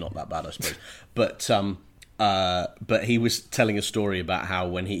Twitter's not that bad, I suppose. But he was telling a story about how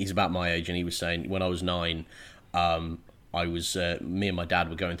when he's about my age, and he was saying when I was 9, me and my dad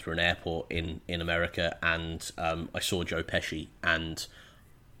were going through an airport in America, and I saw Joe Pesci, and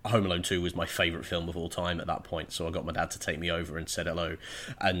Home Alone 2 was my favourite film of all time at that point. So I got my dad to take me over and said hello,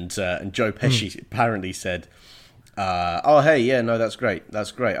 and Joe Pesci apparently said. Oh, hey, yeah, no, that's great.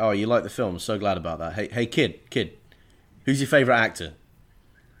 Oh, you like the film? So glad about that. Hey, kid, who's your favourite actor?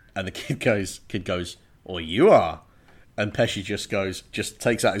 And the kid goes, oh, you are. And Pesci just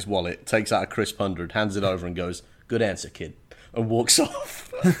takes out his wallet, takes out a crisp 100, hands it over and goes, good answer, kid, and walks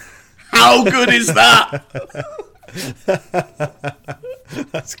off. How good is that?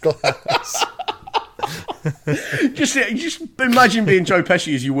 That's class. Just imagine being Joe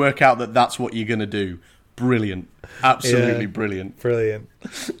Pesci as you work out that's what you're going to do. Brilliant. Absolutely brilliant. Brilliant.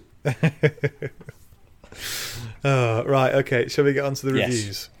 Oh, right, okay. Shall we get on to the reviews?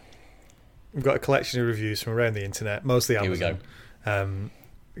 Yes. We've got a collection of reviews from around the internet, mostly Amazon. Here we go.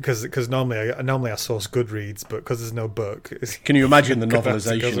 because normally I source Goodreads, but because there's no book. Can you imagine the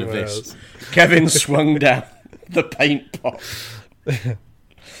novelisation of this? Kevin swung down the paint pot.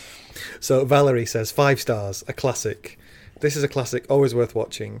 So Valerie says 5 stars, a classic. This is a classic, always worth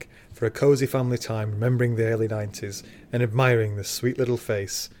watching, for a cosy family time, remembering the early 90s and admiring the sweet little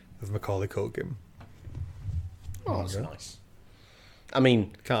face of Macaulay Culkin. Oh, that's nice. I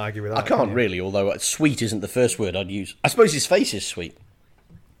mean, can't argue with that. I can't really, although sweet isn't the first word I'd use. I suppose his face is sweet.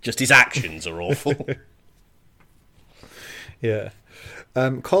 Just his actions are awful. Yeah.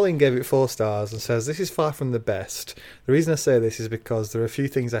 Colin gave it 4 stars and says, this is far from the best. The reason I say this is because there are a few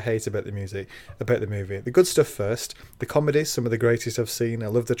things I hate about the movie. The good stuff first. The comedy, some of the greatest I've seen. I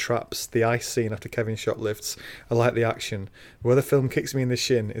love the traps, the ice scene after Kevin shoplifts. I like the action. Where the film kicks me in the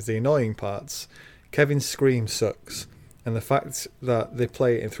shin is the annoying parts. Kevin's scream sucks. And the fact that they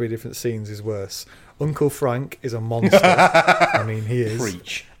play it in 3 different scenes is worse. Uncle Frank is a monster. I mean, he is.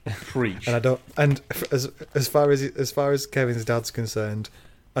 Preach. And as far as Kevin's dad's concerned,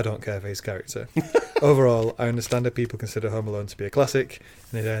 I don't care for his character. Overall, I understand that people consider Home Alone to be a classic,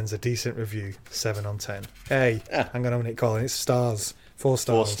 and it earns a decent review, 7 on 10. Hey, hang on a minute, Colin. It's stars. 4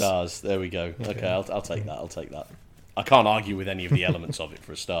 stars. 4 stars. There we go. Okay, I'll take that. I'll take that. I can't argue with any of the elements of it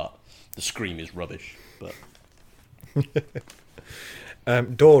for a start. The scream is rubbish, but.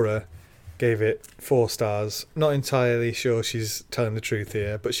 Dora gave it 4 stars. Not entirely sure she's telling the truth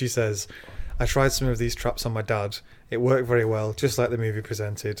here, but she says, I tried some of these traps on my dad. It worked very well, just like the movie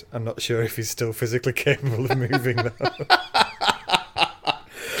presented. I'm not sure if he's still physically capable of moving though.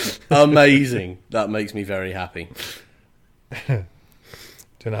 Amazing. That makes me very happy. Do you want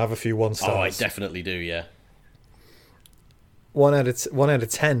to have a few 1 stars? Oh, I definitely do, yeah. 1 out of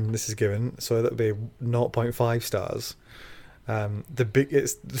 10 this is given, so that would be 0.5 stars.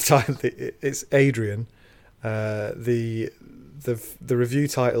 It's Adrian. The review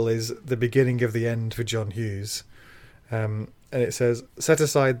title is The Beginning of the End for John Hughes. And it says, set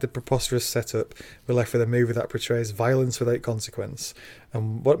aside the preposterous setup, we're left with a movie that portrays violence without consequence.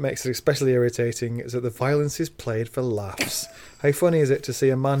 And what makes it especially irritating is that the violence is played for laughs. How funny is it to see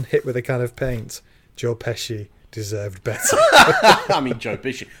a man hit with a can of paint? Joe Pesci deserved better. I mean, Joe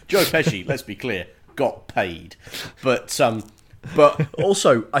Pesci, let's be clear, got paid. But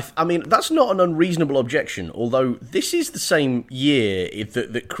also, I mean, that's not an unreasonable objection, although this is the same year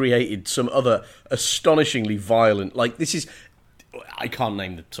that created some other astonishingly violent, like, this is, I can't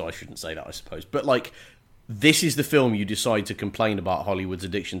name them, so I shouldn't say that, I suppose, but, like, this is the film you decide to complain about Hollywood's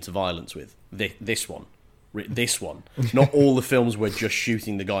addiction to violence with. This one. Not all the films where just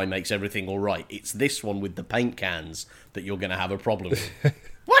shooting the guy makes everything all right. It's this one with the paint cans that you're going to have a problem with.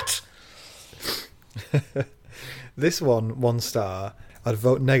 What? This 1 star. I'd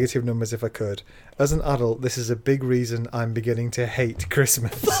vote negative numbers if I could. As an adult, this is a big reason I'm beginning to hate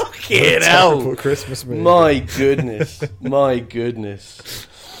Christmas. Fucking hell! Christmas movie. My goodness.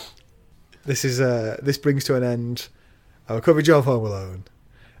 This brings to an end our coverage of Home Alone.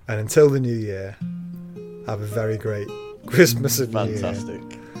 And until the new year, have a very great Christmas and New Year.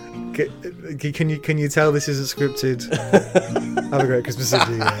 Fantastic. Can you tell this isn't scripted? Have a great Christmas and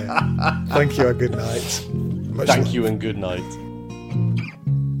New Year. Thank you and good night. Thank you and good night.